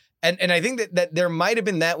 And I think that there might have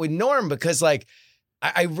been that with Norm, because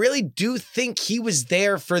I really do think he was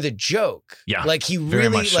there for the joke. Yeah. Like he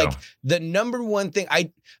really the number one thing.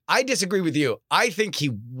 I disagree with you. I think he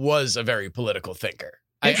was a very political thinker.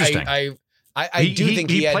 Interesting. I do think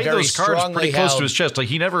he had played very those cards strongly pretty close to his chest. Like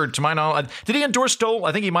he never, to my knowledge, did he endorse Dole?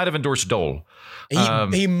 I think he might have endorsed Dole.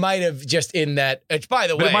 He might have just in that. By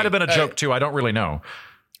the way, but it might have been a joke too. I don't really know.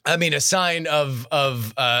 I mean, a sign of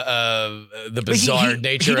the bizarre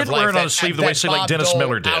nature he didn't of life. wear it on his sleeve the way, say, like Dennis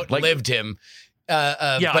Miller did. Outlived him.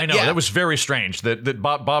 I know. That was very strange that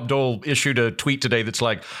Bob Dole issued a tweet today that's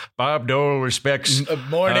like, Bob Dole respects to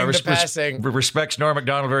passing. Respects Norm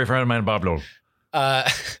Macdonald, very friend of mine, Bob Dole.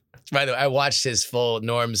 By the way, I watched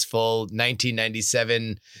Norm's full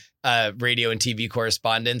 1997 radio and TV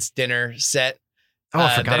correspondence dinner set.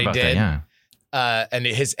 I forgot about that. Yeah. And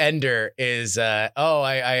his ender is, I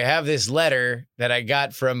have this letter that I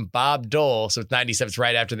got from Bob Dole. So it's 97, it's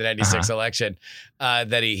right after the 96 election,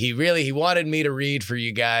 that he wanted me to read for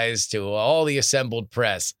you guys, to all the assembled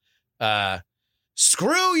press.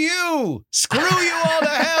 Screw you all to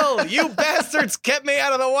hell. You bastards kept me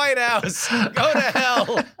out of the White House. Go to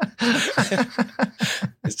hell.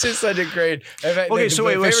 It's just such a great. Okay, so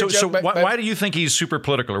why do you think he's super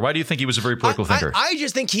political, or why do you think he was a very political thinker? I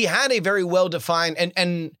just think he had a very well defined,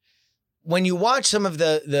 and when you watch some of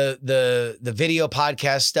the video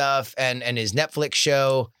podcast stuff and his Netflix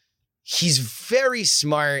show, he's very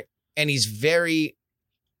smart, and he's very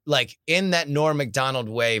in that Norm Macdonald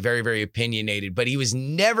way, very, very opinionated, but he was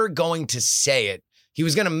never going to say it. He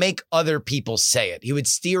was going to make other people say it. He would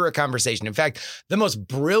steer a conversation. In fact, the most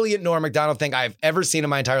brilliant Norm Macdonald thing I've ever seen in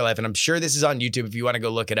my entire life, and I'm sure this is on YouTube if you want to go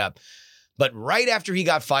look it up, but right after he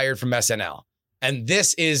got fired from SNL, and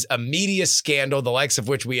this is a media scandal, the likes of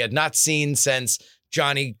which we had not seen since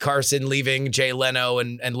Johnny Carson leaving Jay Leno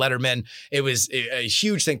and Letterman. It was a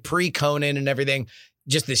huge thing, pre-Conan and everything.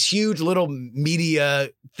 Just this huge little media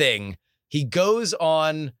thing. He goes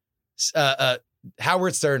on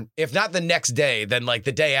Howard Stern, if not the next day, then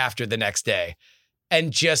the day after the next day,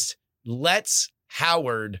 and just lets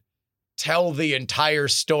Howard tell the entire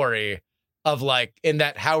story of in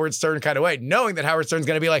that Howard Stern kind of way, knowing that Howard Stern's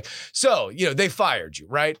going to be like, so, they fired you,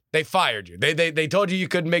 right? They fired you. They told you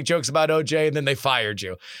couldn't make jokes about OJ, and then they fired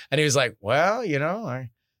you. And he was like, well,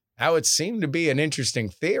 that would seem to be an interesting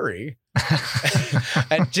theory.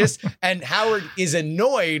 and Howard is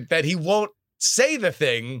annoyed that he won't say the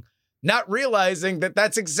thing, not realizing that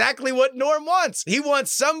that's exactly what Norm wants. He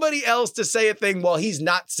wants somebody else to say a thing while he's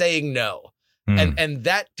not saying no. And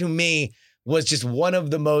that to me was just one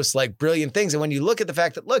of the most brilliant things. And when you look at the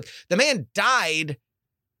fact that, look, the man died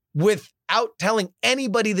with without telling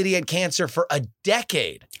anybody that he had cancer for a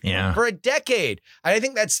decade. Yeah. For a decade. I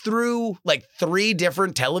think that's through like 3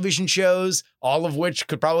 different television shows, all of which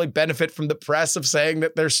could probably benefit from the press of saying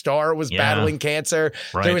that their star was battling cancer.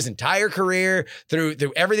 Right. Through his entire career, through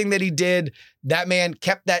everything that he did, that man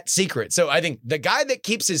kept that secret. So I think the guy that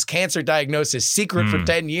keeps his cancer diagnosis secret for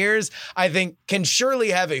 10 years, I think can surely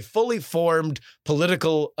have a fully formed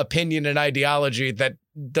political opinion and ideology that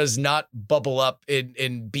does not bubble up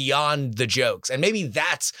in beyond the jokes. And maybe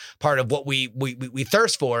that's part of what we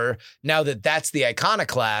thirst for now that that's the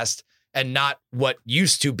iconoclast and not what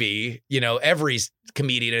used to be. You know, every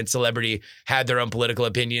comedian and celebrity had their own political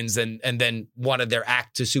opinions and then wanted their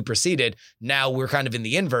act to supersede it. Now we're kind of in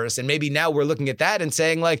the inverse. And maybe now we're looking at that and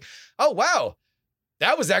saying like, oh, wow,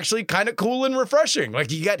 that was actually kind of cool and refreshing.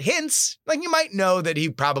 Like you got hints, like you might know that he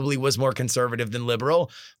probably was more conservative than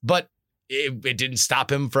liberal, but it didn't stop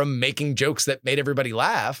him from making jokes that made everybody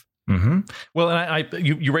laugh. Mm-hmm. Well, and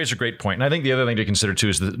you raise a great point. And I think the other thing to consider too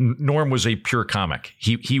is that Norm was a pure comic.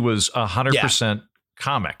 He was 100%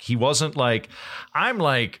 comic. He wasn't like, I'm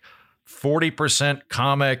like 40%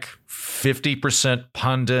 comic, 50%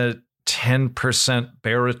 pundit, 10%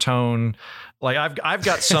 baritone. Like I've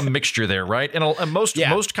got some mixture there, right? And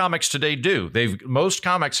most comics today do. Most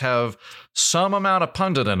comics have some amount of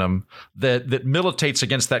pundit in them that militates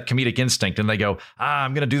against that comedic instinct, and they go,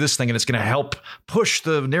 I'm going to do this thing, and it's going to help push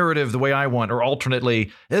the narrative the way I want, or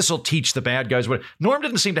alternately, this will teach the bad guys what. Norm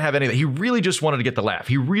didn't seem to have any of that. He really just wanted to get the laugh.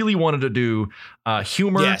 He really wanted to do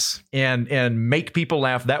humor and make people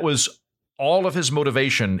laugh. That was all of his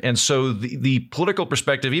motivation. And so the political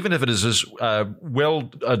perspective, even if it is as well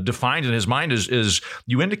defined in his mind as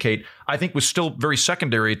you indicate, I think was still very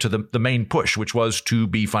secondary to the main push, which was to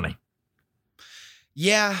be funny.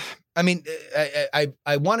 Yeah. I mean,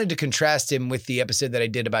 I wanted to contrast him with the episode that I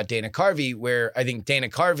did about Dana Carvey, where I think Dana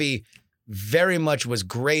Carvey very much was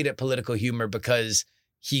great at political humor because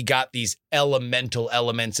he got these elemental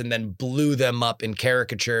elements and then blew them up in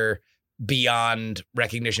caricature beyond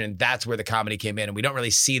recognition. And that's where the comedy came in. And we don't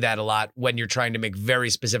really see that a lot when you're trying to make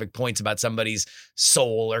very specific points about somebody's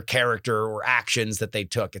soul or character or actions that they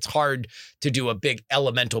took. It's hard to do a big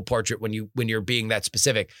elemental portrait when you're being that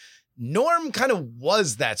specific. Norm kind of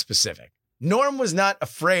was that specific. Norm was not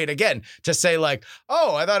afraid, again, to say like,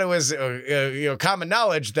 "Oh, I thought it was common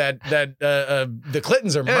knowledge that the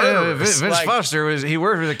Clintons are murderers." Vince Foster he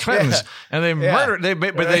worked with the Clintons, and they murdered. They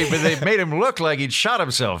made him look like he'd shot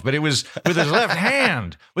himself, but it was with his left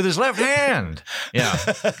hand. With his left hand, yeah.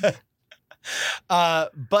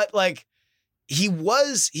 But like, he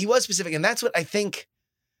was specific, and that's what I think.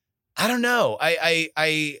 I don't know.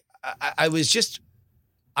 I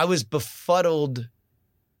was befuddled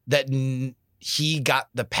that he got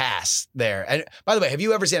the pass there. And by the way, have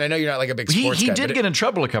you ever seen, I know you're not like a big sports guy. He did get in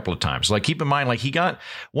trouble a couple of times. Like, keep in mind, like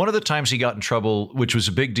one of the times he got in trouble, which was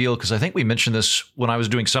a big deal, because I think we mentioned this when I was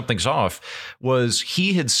doing Something's Off, was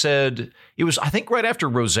he had said, it was, I think right after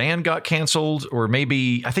Roseanne got canceled, or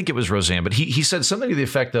maybe, I think it was Roseanne, but he said something to the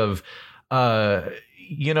effect of, I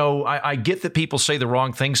get that people say the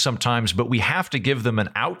wrong things sometimes, but we have to give them an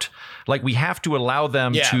out. Like, we have to allow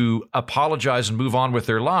them to apologize and move on with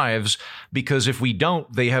their lives, because if we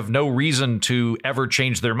don't, they have no reason to ever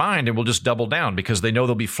change their mind, and will just double down because they know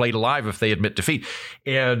they'll be flayed alive if they admit defeat.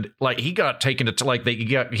 And like, he got taken to like,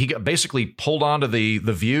 he got basically pulled onto the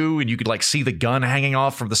View, and you could like see the gun hanging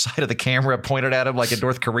off from the side of the camera pointed at him like in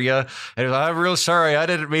North Korea. And he was like, I'm real sorry, I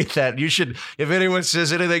didn't mean that. You should, if anyone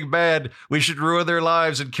says anything bad, we should ruin their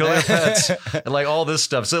lives and kill their pets and like all this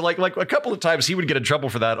stuff. So like a couple of times he would get in trouble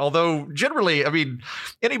for that. Although generally, I mean,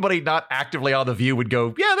 anybody not actively on The View would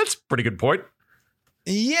go, yeah, that's a pretty good point.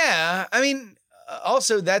 Yeah. I mean,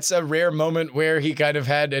 also that's a rare moment where he kind of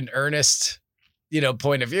had an earnest,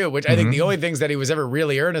 point of view, which I think the only things that he was ever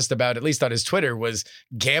really earnest about, at least on his Twitter, was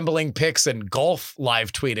gambling picks and golf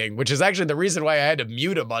live tweeting, which is actually the reason why I had to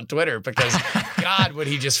mute him on Twitter, because God, would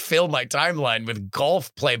he just fill my timeline with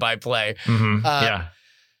golf play-by-play. Yeah.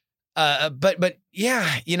 But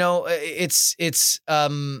yeah, it's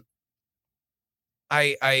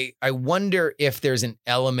I wonder if there's an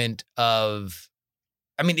element of,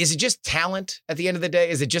 I mean, is it just talent at the end of the day?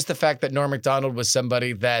 Is it just the fact that Norm Macdonald was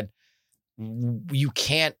somebody that you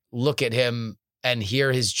can't look at him and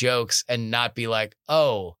hear his jokes and not be like,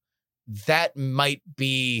 oh, that might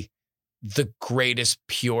be the greatest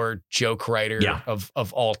pure joke writer of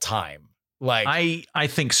all time? Like, I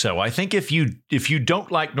think so. I think if you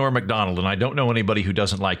don't like Norm Macdonald, and I don't know anybody who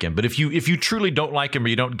doesn't like him, but if you truly don't like him or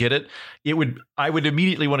you don't get it, I would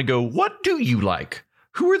immediately want to go, what do you like?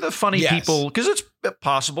 Who are the funny people? Because it's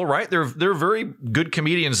possible, right? They're very good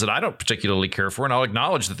comedians that I don't particularly care for, and I'll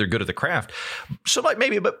acknowledge that they're good at the craft. So like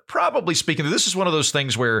maybe, but probably speaking, this is one of those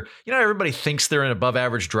things where, you know, everybody thinks they're an above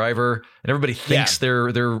average driver, and everybody thinks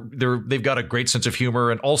they've got a great sense of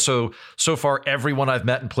humor, and also so far everyone I've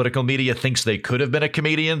met in political media thinks they could have been a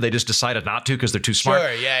comedian. They just decided not to because they're too smart.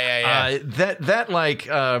 Sure, yeah.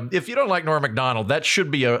 If you don't like Norm Macdonald, that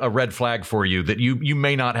should be a red flag for you that you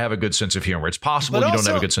may not have a good sense of humor. It's possible you don't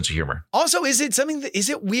have a good sense of humor. Also, is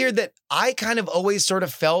it weird that I kind of always sort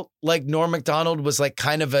of felt like Norm Macdonald was like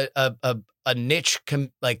kind of a niche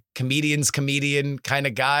comedian kind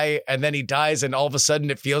of guy, and then he dies, and all of a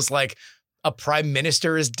sudden it feels like a prime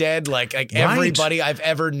minister is dead. Like everybody I've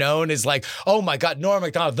ever known is like, oh my God, Norm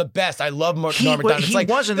Macdonald, the best. I love Norm Macdonald. It's like,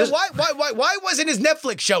 why wasn't his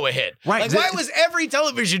Netflix show a hit? Right. Like, why was every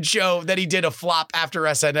television show that he did a flop after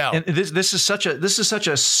SNL? And this is such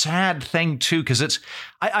a sad thing too, because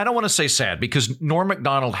I don't want to say sad, because Norm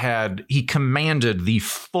Macdonald he commanded the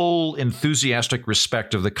full enthusiastic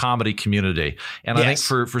respect of the comedy community. And I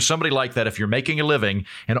think for somebody like that, if you're making a living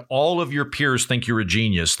and all of your peers think you're a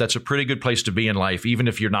genius, that's a pretty good place to be in life, even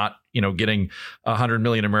if you're not, getting 100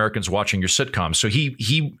 million Americans watching your sitcom. So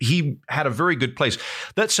he had a very good place.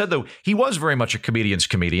 That said, though, he was very much a comedian's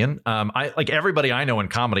comedian. I like everybody I know in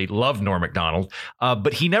comedy loved Norm Macdonald,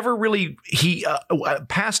 but he never really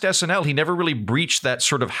past SNL. He never really breached that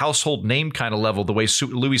sort of household name kind of level the way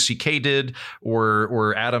Louis C.K. did,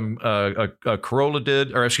 or Adam Carolla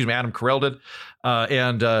did, or excuse me, Adam Carell did.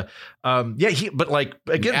 Adam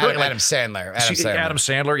Sandler. Adam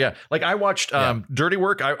Sandler, yeah. Like I watched Dirty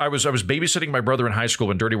Work. I was babysitting my brother in high school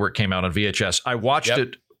when Dirty Work came out on VHS. I watched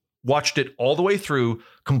it all the way through,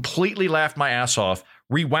 completely laughed my ass off,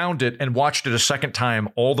 rewound it, and watched it a second time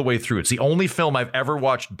all the way through. It's the only film I've ever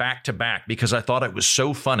watched back to back because I thought it was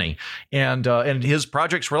so funny. And his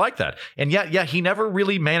projects were like that. And he never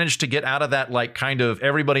really managed to get out of that like kind of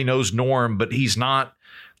everybody knows Norm, but he's not.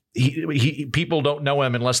 People don't know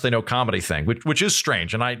him unless they know comedy thing, which is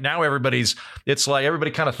strange. And it's like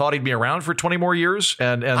everybody kind of thought he'd be around for 20 more years,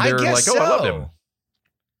 and they're like, oh, I loved him.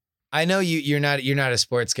 I know you're not a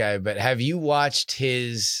sports guy, but have you watched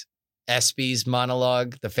his ESPYs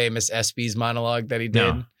monologue, the famous ESPYs monologue that he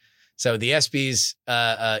did? No. So the ESPYs,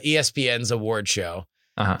 ESPN's award show.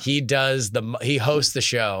 Uh-huh. He hosts the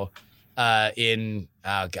show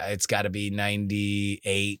it's got to be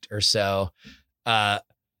 98 or so.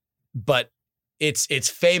 But it's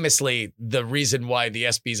famously the reason why the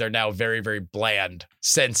ESPYs are now very, very bland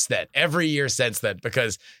since then, every year since then,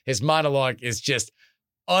 because his monologue is just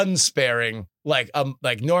unsparing, like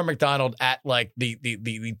Norm Macdonald at like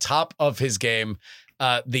the top of his game.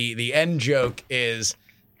 The end joke is,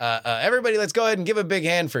 everybody, let's go ahead and give a big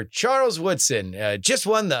hand for Charles Woodson. Just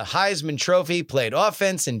won the Heisman Trophy, played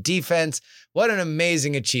offense and defense. What an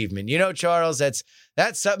amazing achievement. Charles, that's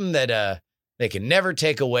something that they can never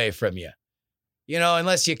take away from you,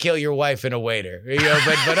 unless you kill your wife and a waiter,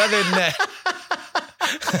 but other than that.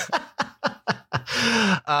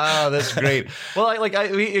 Oh, that's great. Well,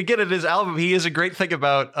 again, in his album, he has a great thing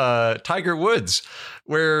about Tiger Woods,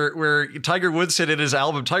 where Tiger Woods said in his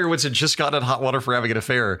album, Tiger Woods had just gotten in hot water for having an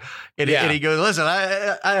affair. And he goes, listen,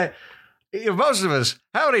 I most of us,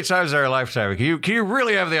 how many times in our lifetime can you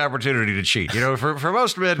really have the opportunity to cheat? For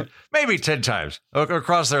most men, maybe 10 times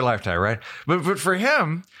across their lifetime, right? But for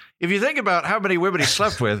him, if you think about how many women he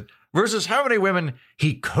slept with versus how many women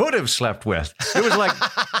he could have slept with, it was like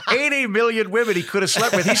 80 million women he could have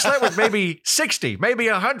slept with. He slept with maybe 60, maybe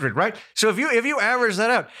 100, right? So if you average that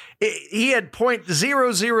out, he had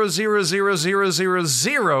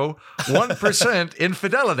 0.00000001%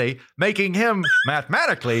 infidelity, making him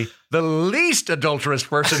mathematically the least adulterous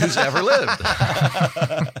person who's ever lived.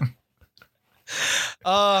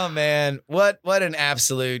 Oh man, what an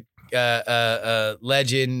absolute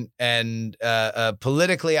legend. And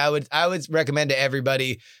politically, I would recommend to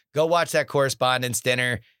everybody, go watch that Correspondents'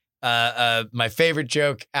 Dinner. My favorite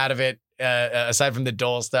joke out of it, aside from the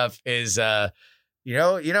Dole stuff, is the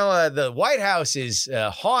White House is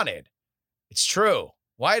haunted. It's true.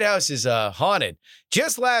 White House is haunted.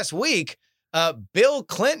 Just last week, Bill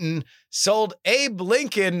Clinton sold Abe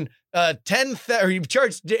Lincoln he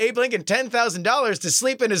charged Abe Lincoln $10,000 to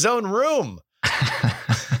sleep in his own room.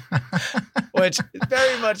 Which is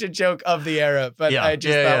very much a joke of the era, but I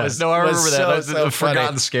just thought I remember that. That's a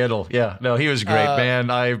forgotten scandal. Yeah, no, he was great, man.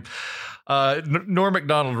 Norm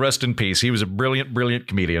Macdonald, rest in peace. He was a brilliant, brilliant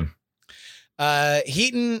comedian.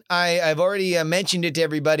 Heaton, I've already mentioned it to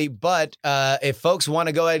everybody, but if folks want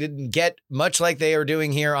to go ahead and get much like they are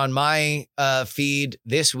doing here on my feed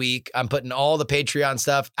this week, I'm putting all the Patreon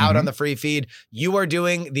stuff out on the free feed. You are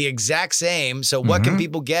doing the exact same. So what can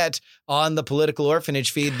people get on the Political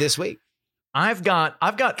Orphanage feed this week? I've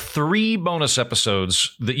got 3 bonus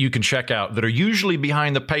episodes that you can check out that are usually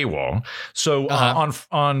behind the paywall. So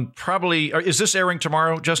on probably, is this airing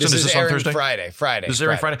tomorrow, Justin? This is this on Thursday? Friday. This is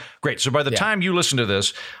airing Friday. Great. So by the time you listen to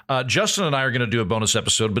this, Justin and I are going to do a bonus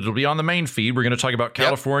episode, but it'll be on the main feed. We're going to talk about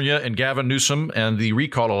California and Gavin Newsom and the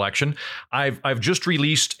recall election. I've just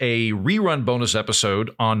released a rerun bonus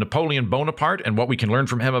episode on Napoleon Bonaparte and what we can learn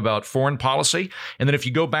from him about foreign policy. And then if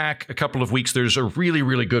you go back a couple of weeks, there's a really,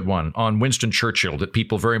 really good one on Winston Churchill that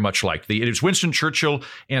people very much like. It's Winston Churchill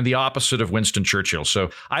and the opposite of Winston Churchill. So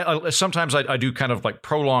I sometimes I do kind of like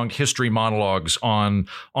prolonged history monologues on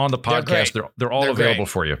the podcast. They're all available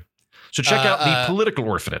for you. So check out the Political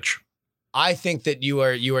Orphanage. I think that you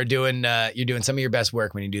are doing some of your best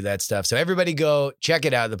work when you do that stuff. So everybody go check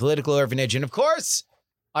it out, the Political Orphanage, and of course,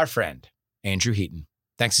 our friend Andrew Heaton.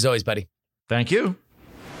 Thanks as always, buddy. Thank you.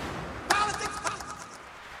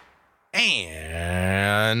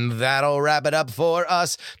 And that'll wrap it up for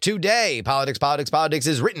us today. Politics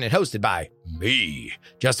is written and hosted by me,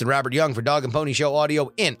 Justin Robert Young, for Dog and Pony Show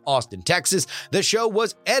Audio in Austin, Texas. The show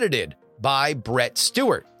was edited by Brett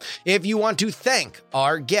Stewart. If you want to thank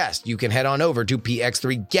our guest, you can head on over to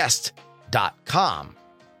px3guest.com.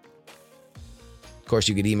 Of course,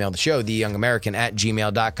 you could email the show,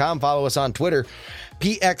 theyoungamerican@gmail.com. Follow us on Twitter,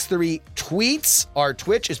 PX3 Tweets. Our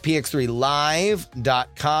Twitch is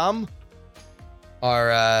px3live.com.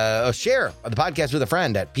 Or share the podcast with a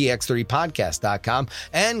friend at px3podcast.com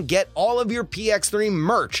and get all of your PX3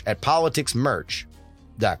 merch at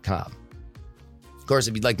politicsmerch.com. Of course,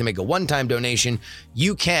 if you'd like to make a one-time donation,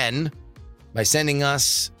 you can by sending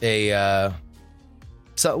us a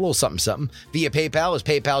little something. Via PayPal is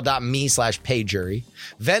paypal.me/payjury.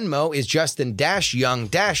 Venmo is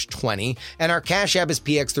Justin-Young-20, and our Cash App is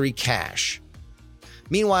PX3Cash.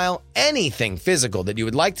 Meanwhile, anything physical that you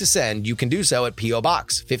would like to send, you can do so at P.O.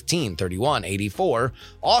 Box 153184,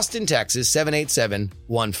 Austin, Texas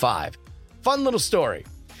 78715. Fun little story.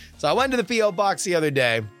 So I went to the P.O. Box the other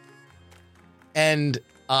day, and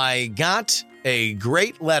I got a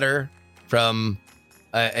great letter from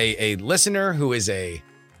a listener who is a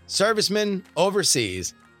serviceman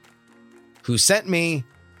overseas who sent me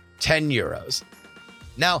 10 euros.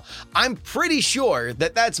 Now, I'm pretty sure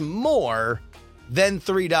that that's more than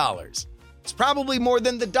 $3. It's probably more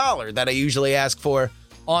than the $1 that I usually ask for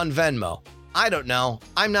on Venmo. I don't know.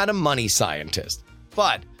 I'm not a money scientist,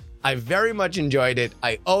 but I very much enjoyed it.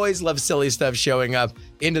 I always love silly stuff showing up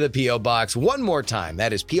into the P.O. Box. One more time,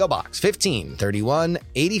 that is P.O. Box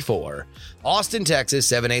 153184, Austin, Texas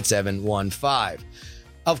 78715.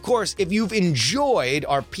 Of course, if you've enjoyed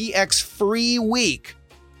our PX free week,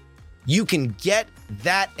 you can get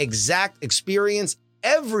that exact experience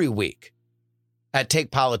every week at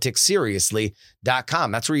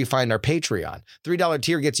TakePoliticsSeriously.com. That's where you find our Patreon. $3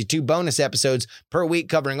 tier gets you 2 bonus episodes per week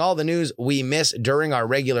covering all the news we miss during our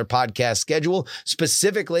regular podcast schedule.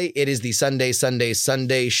 Specifically, it is the Sunday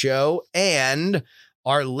show and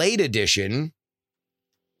our late edition.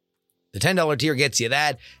 The $10 tier gets you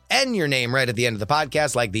that and your name right at the end of the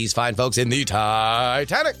podcast, like these fine folks in the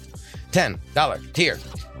Titanic. $10 tier,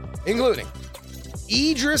 including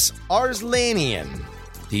Idris Arslanian,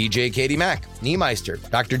 DJ Katie Mack, Niemeister,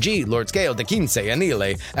 Dr. G, Lord Scale, De Quince,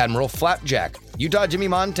 Anile, Admiral Flapjack, Utah Jimmy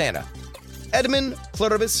Montana, Edmund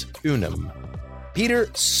Pluribus Unum, Peter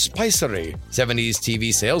Spicery, 70s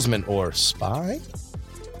TV salesman or spy?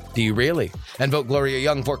 Do you really? And vote Gloria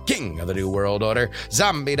Young for King of the New World Order.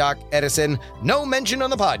 Zombie Doc Edison, no mention on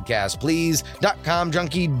the podcast, please. .com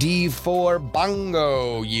Junkie D4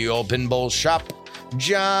 Bongo, Ye Old Pinball Shop,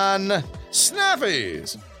 John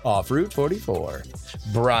Snaffies, Off Route 44.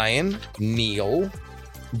 Brian, Neil,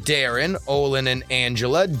 Darren, Olin and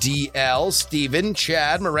Angela, DL, Steven,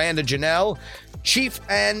 Chad, Miranda, Janelle, Chief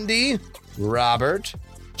Andy, Robert,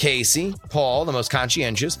 Casey, Paul, the most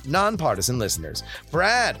conscientious, nonpartisan listeners,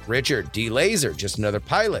 Brad, Richard, D. Laser, just another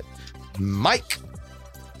pilot, Mike,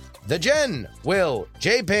 The Jen, Will,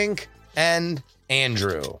 J. Pink, and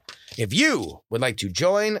Andrew. If you would like to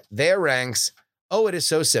join their ranks, oh, it is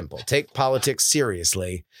so simple.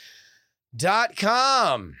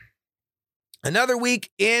 TakePoliticsSeriously.com. Another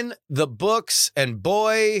week in the books, and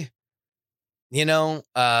boy,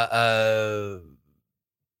 I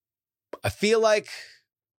feel like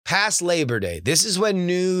past Labor Day, this is when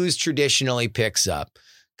news traditionally picks up.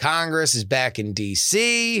 Congress is back in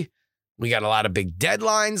D.C. We got a lot of big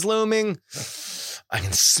deadlines looming. I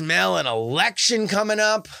can smell an election coming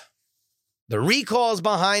up. The recall's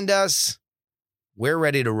behind us. We're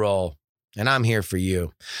ready to roll, and I'm here for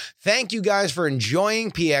you. Thank you guys for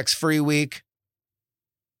enjoying PX Free Week.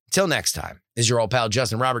 Till next time, is your old pal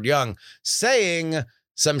Justin Robert Young saying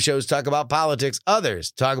some shows talk about politics,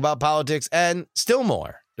 others talk about politics, and still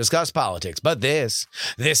more discuss politics. But this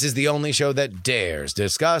is the only show that dares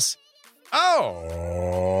discuss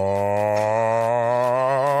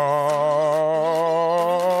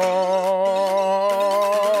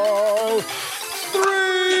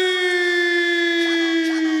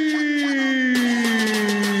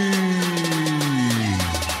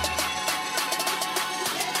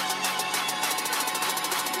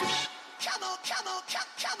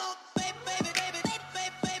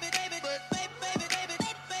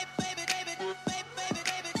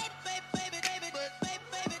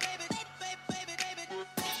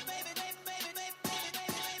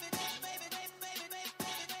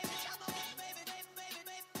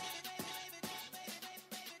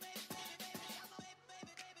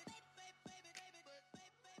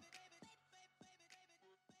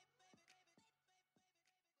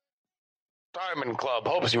Diamond Club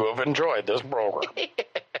hopes you have enjoyed this program.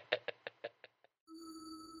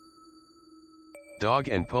 Dog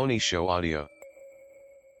and Pony Show audio.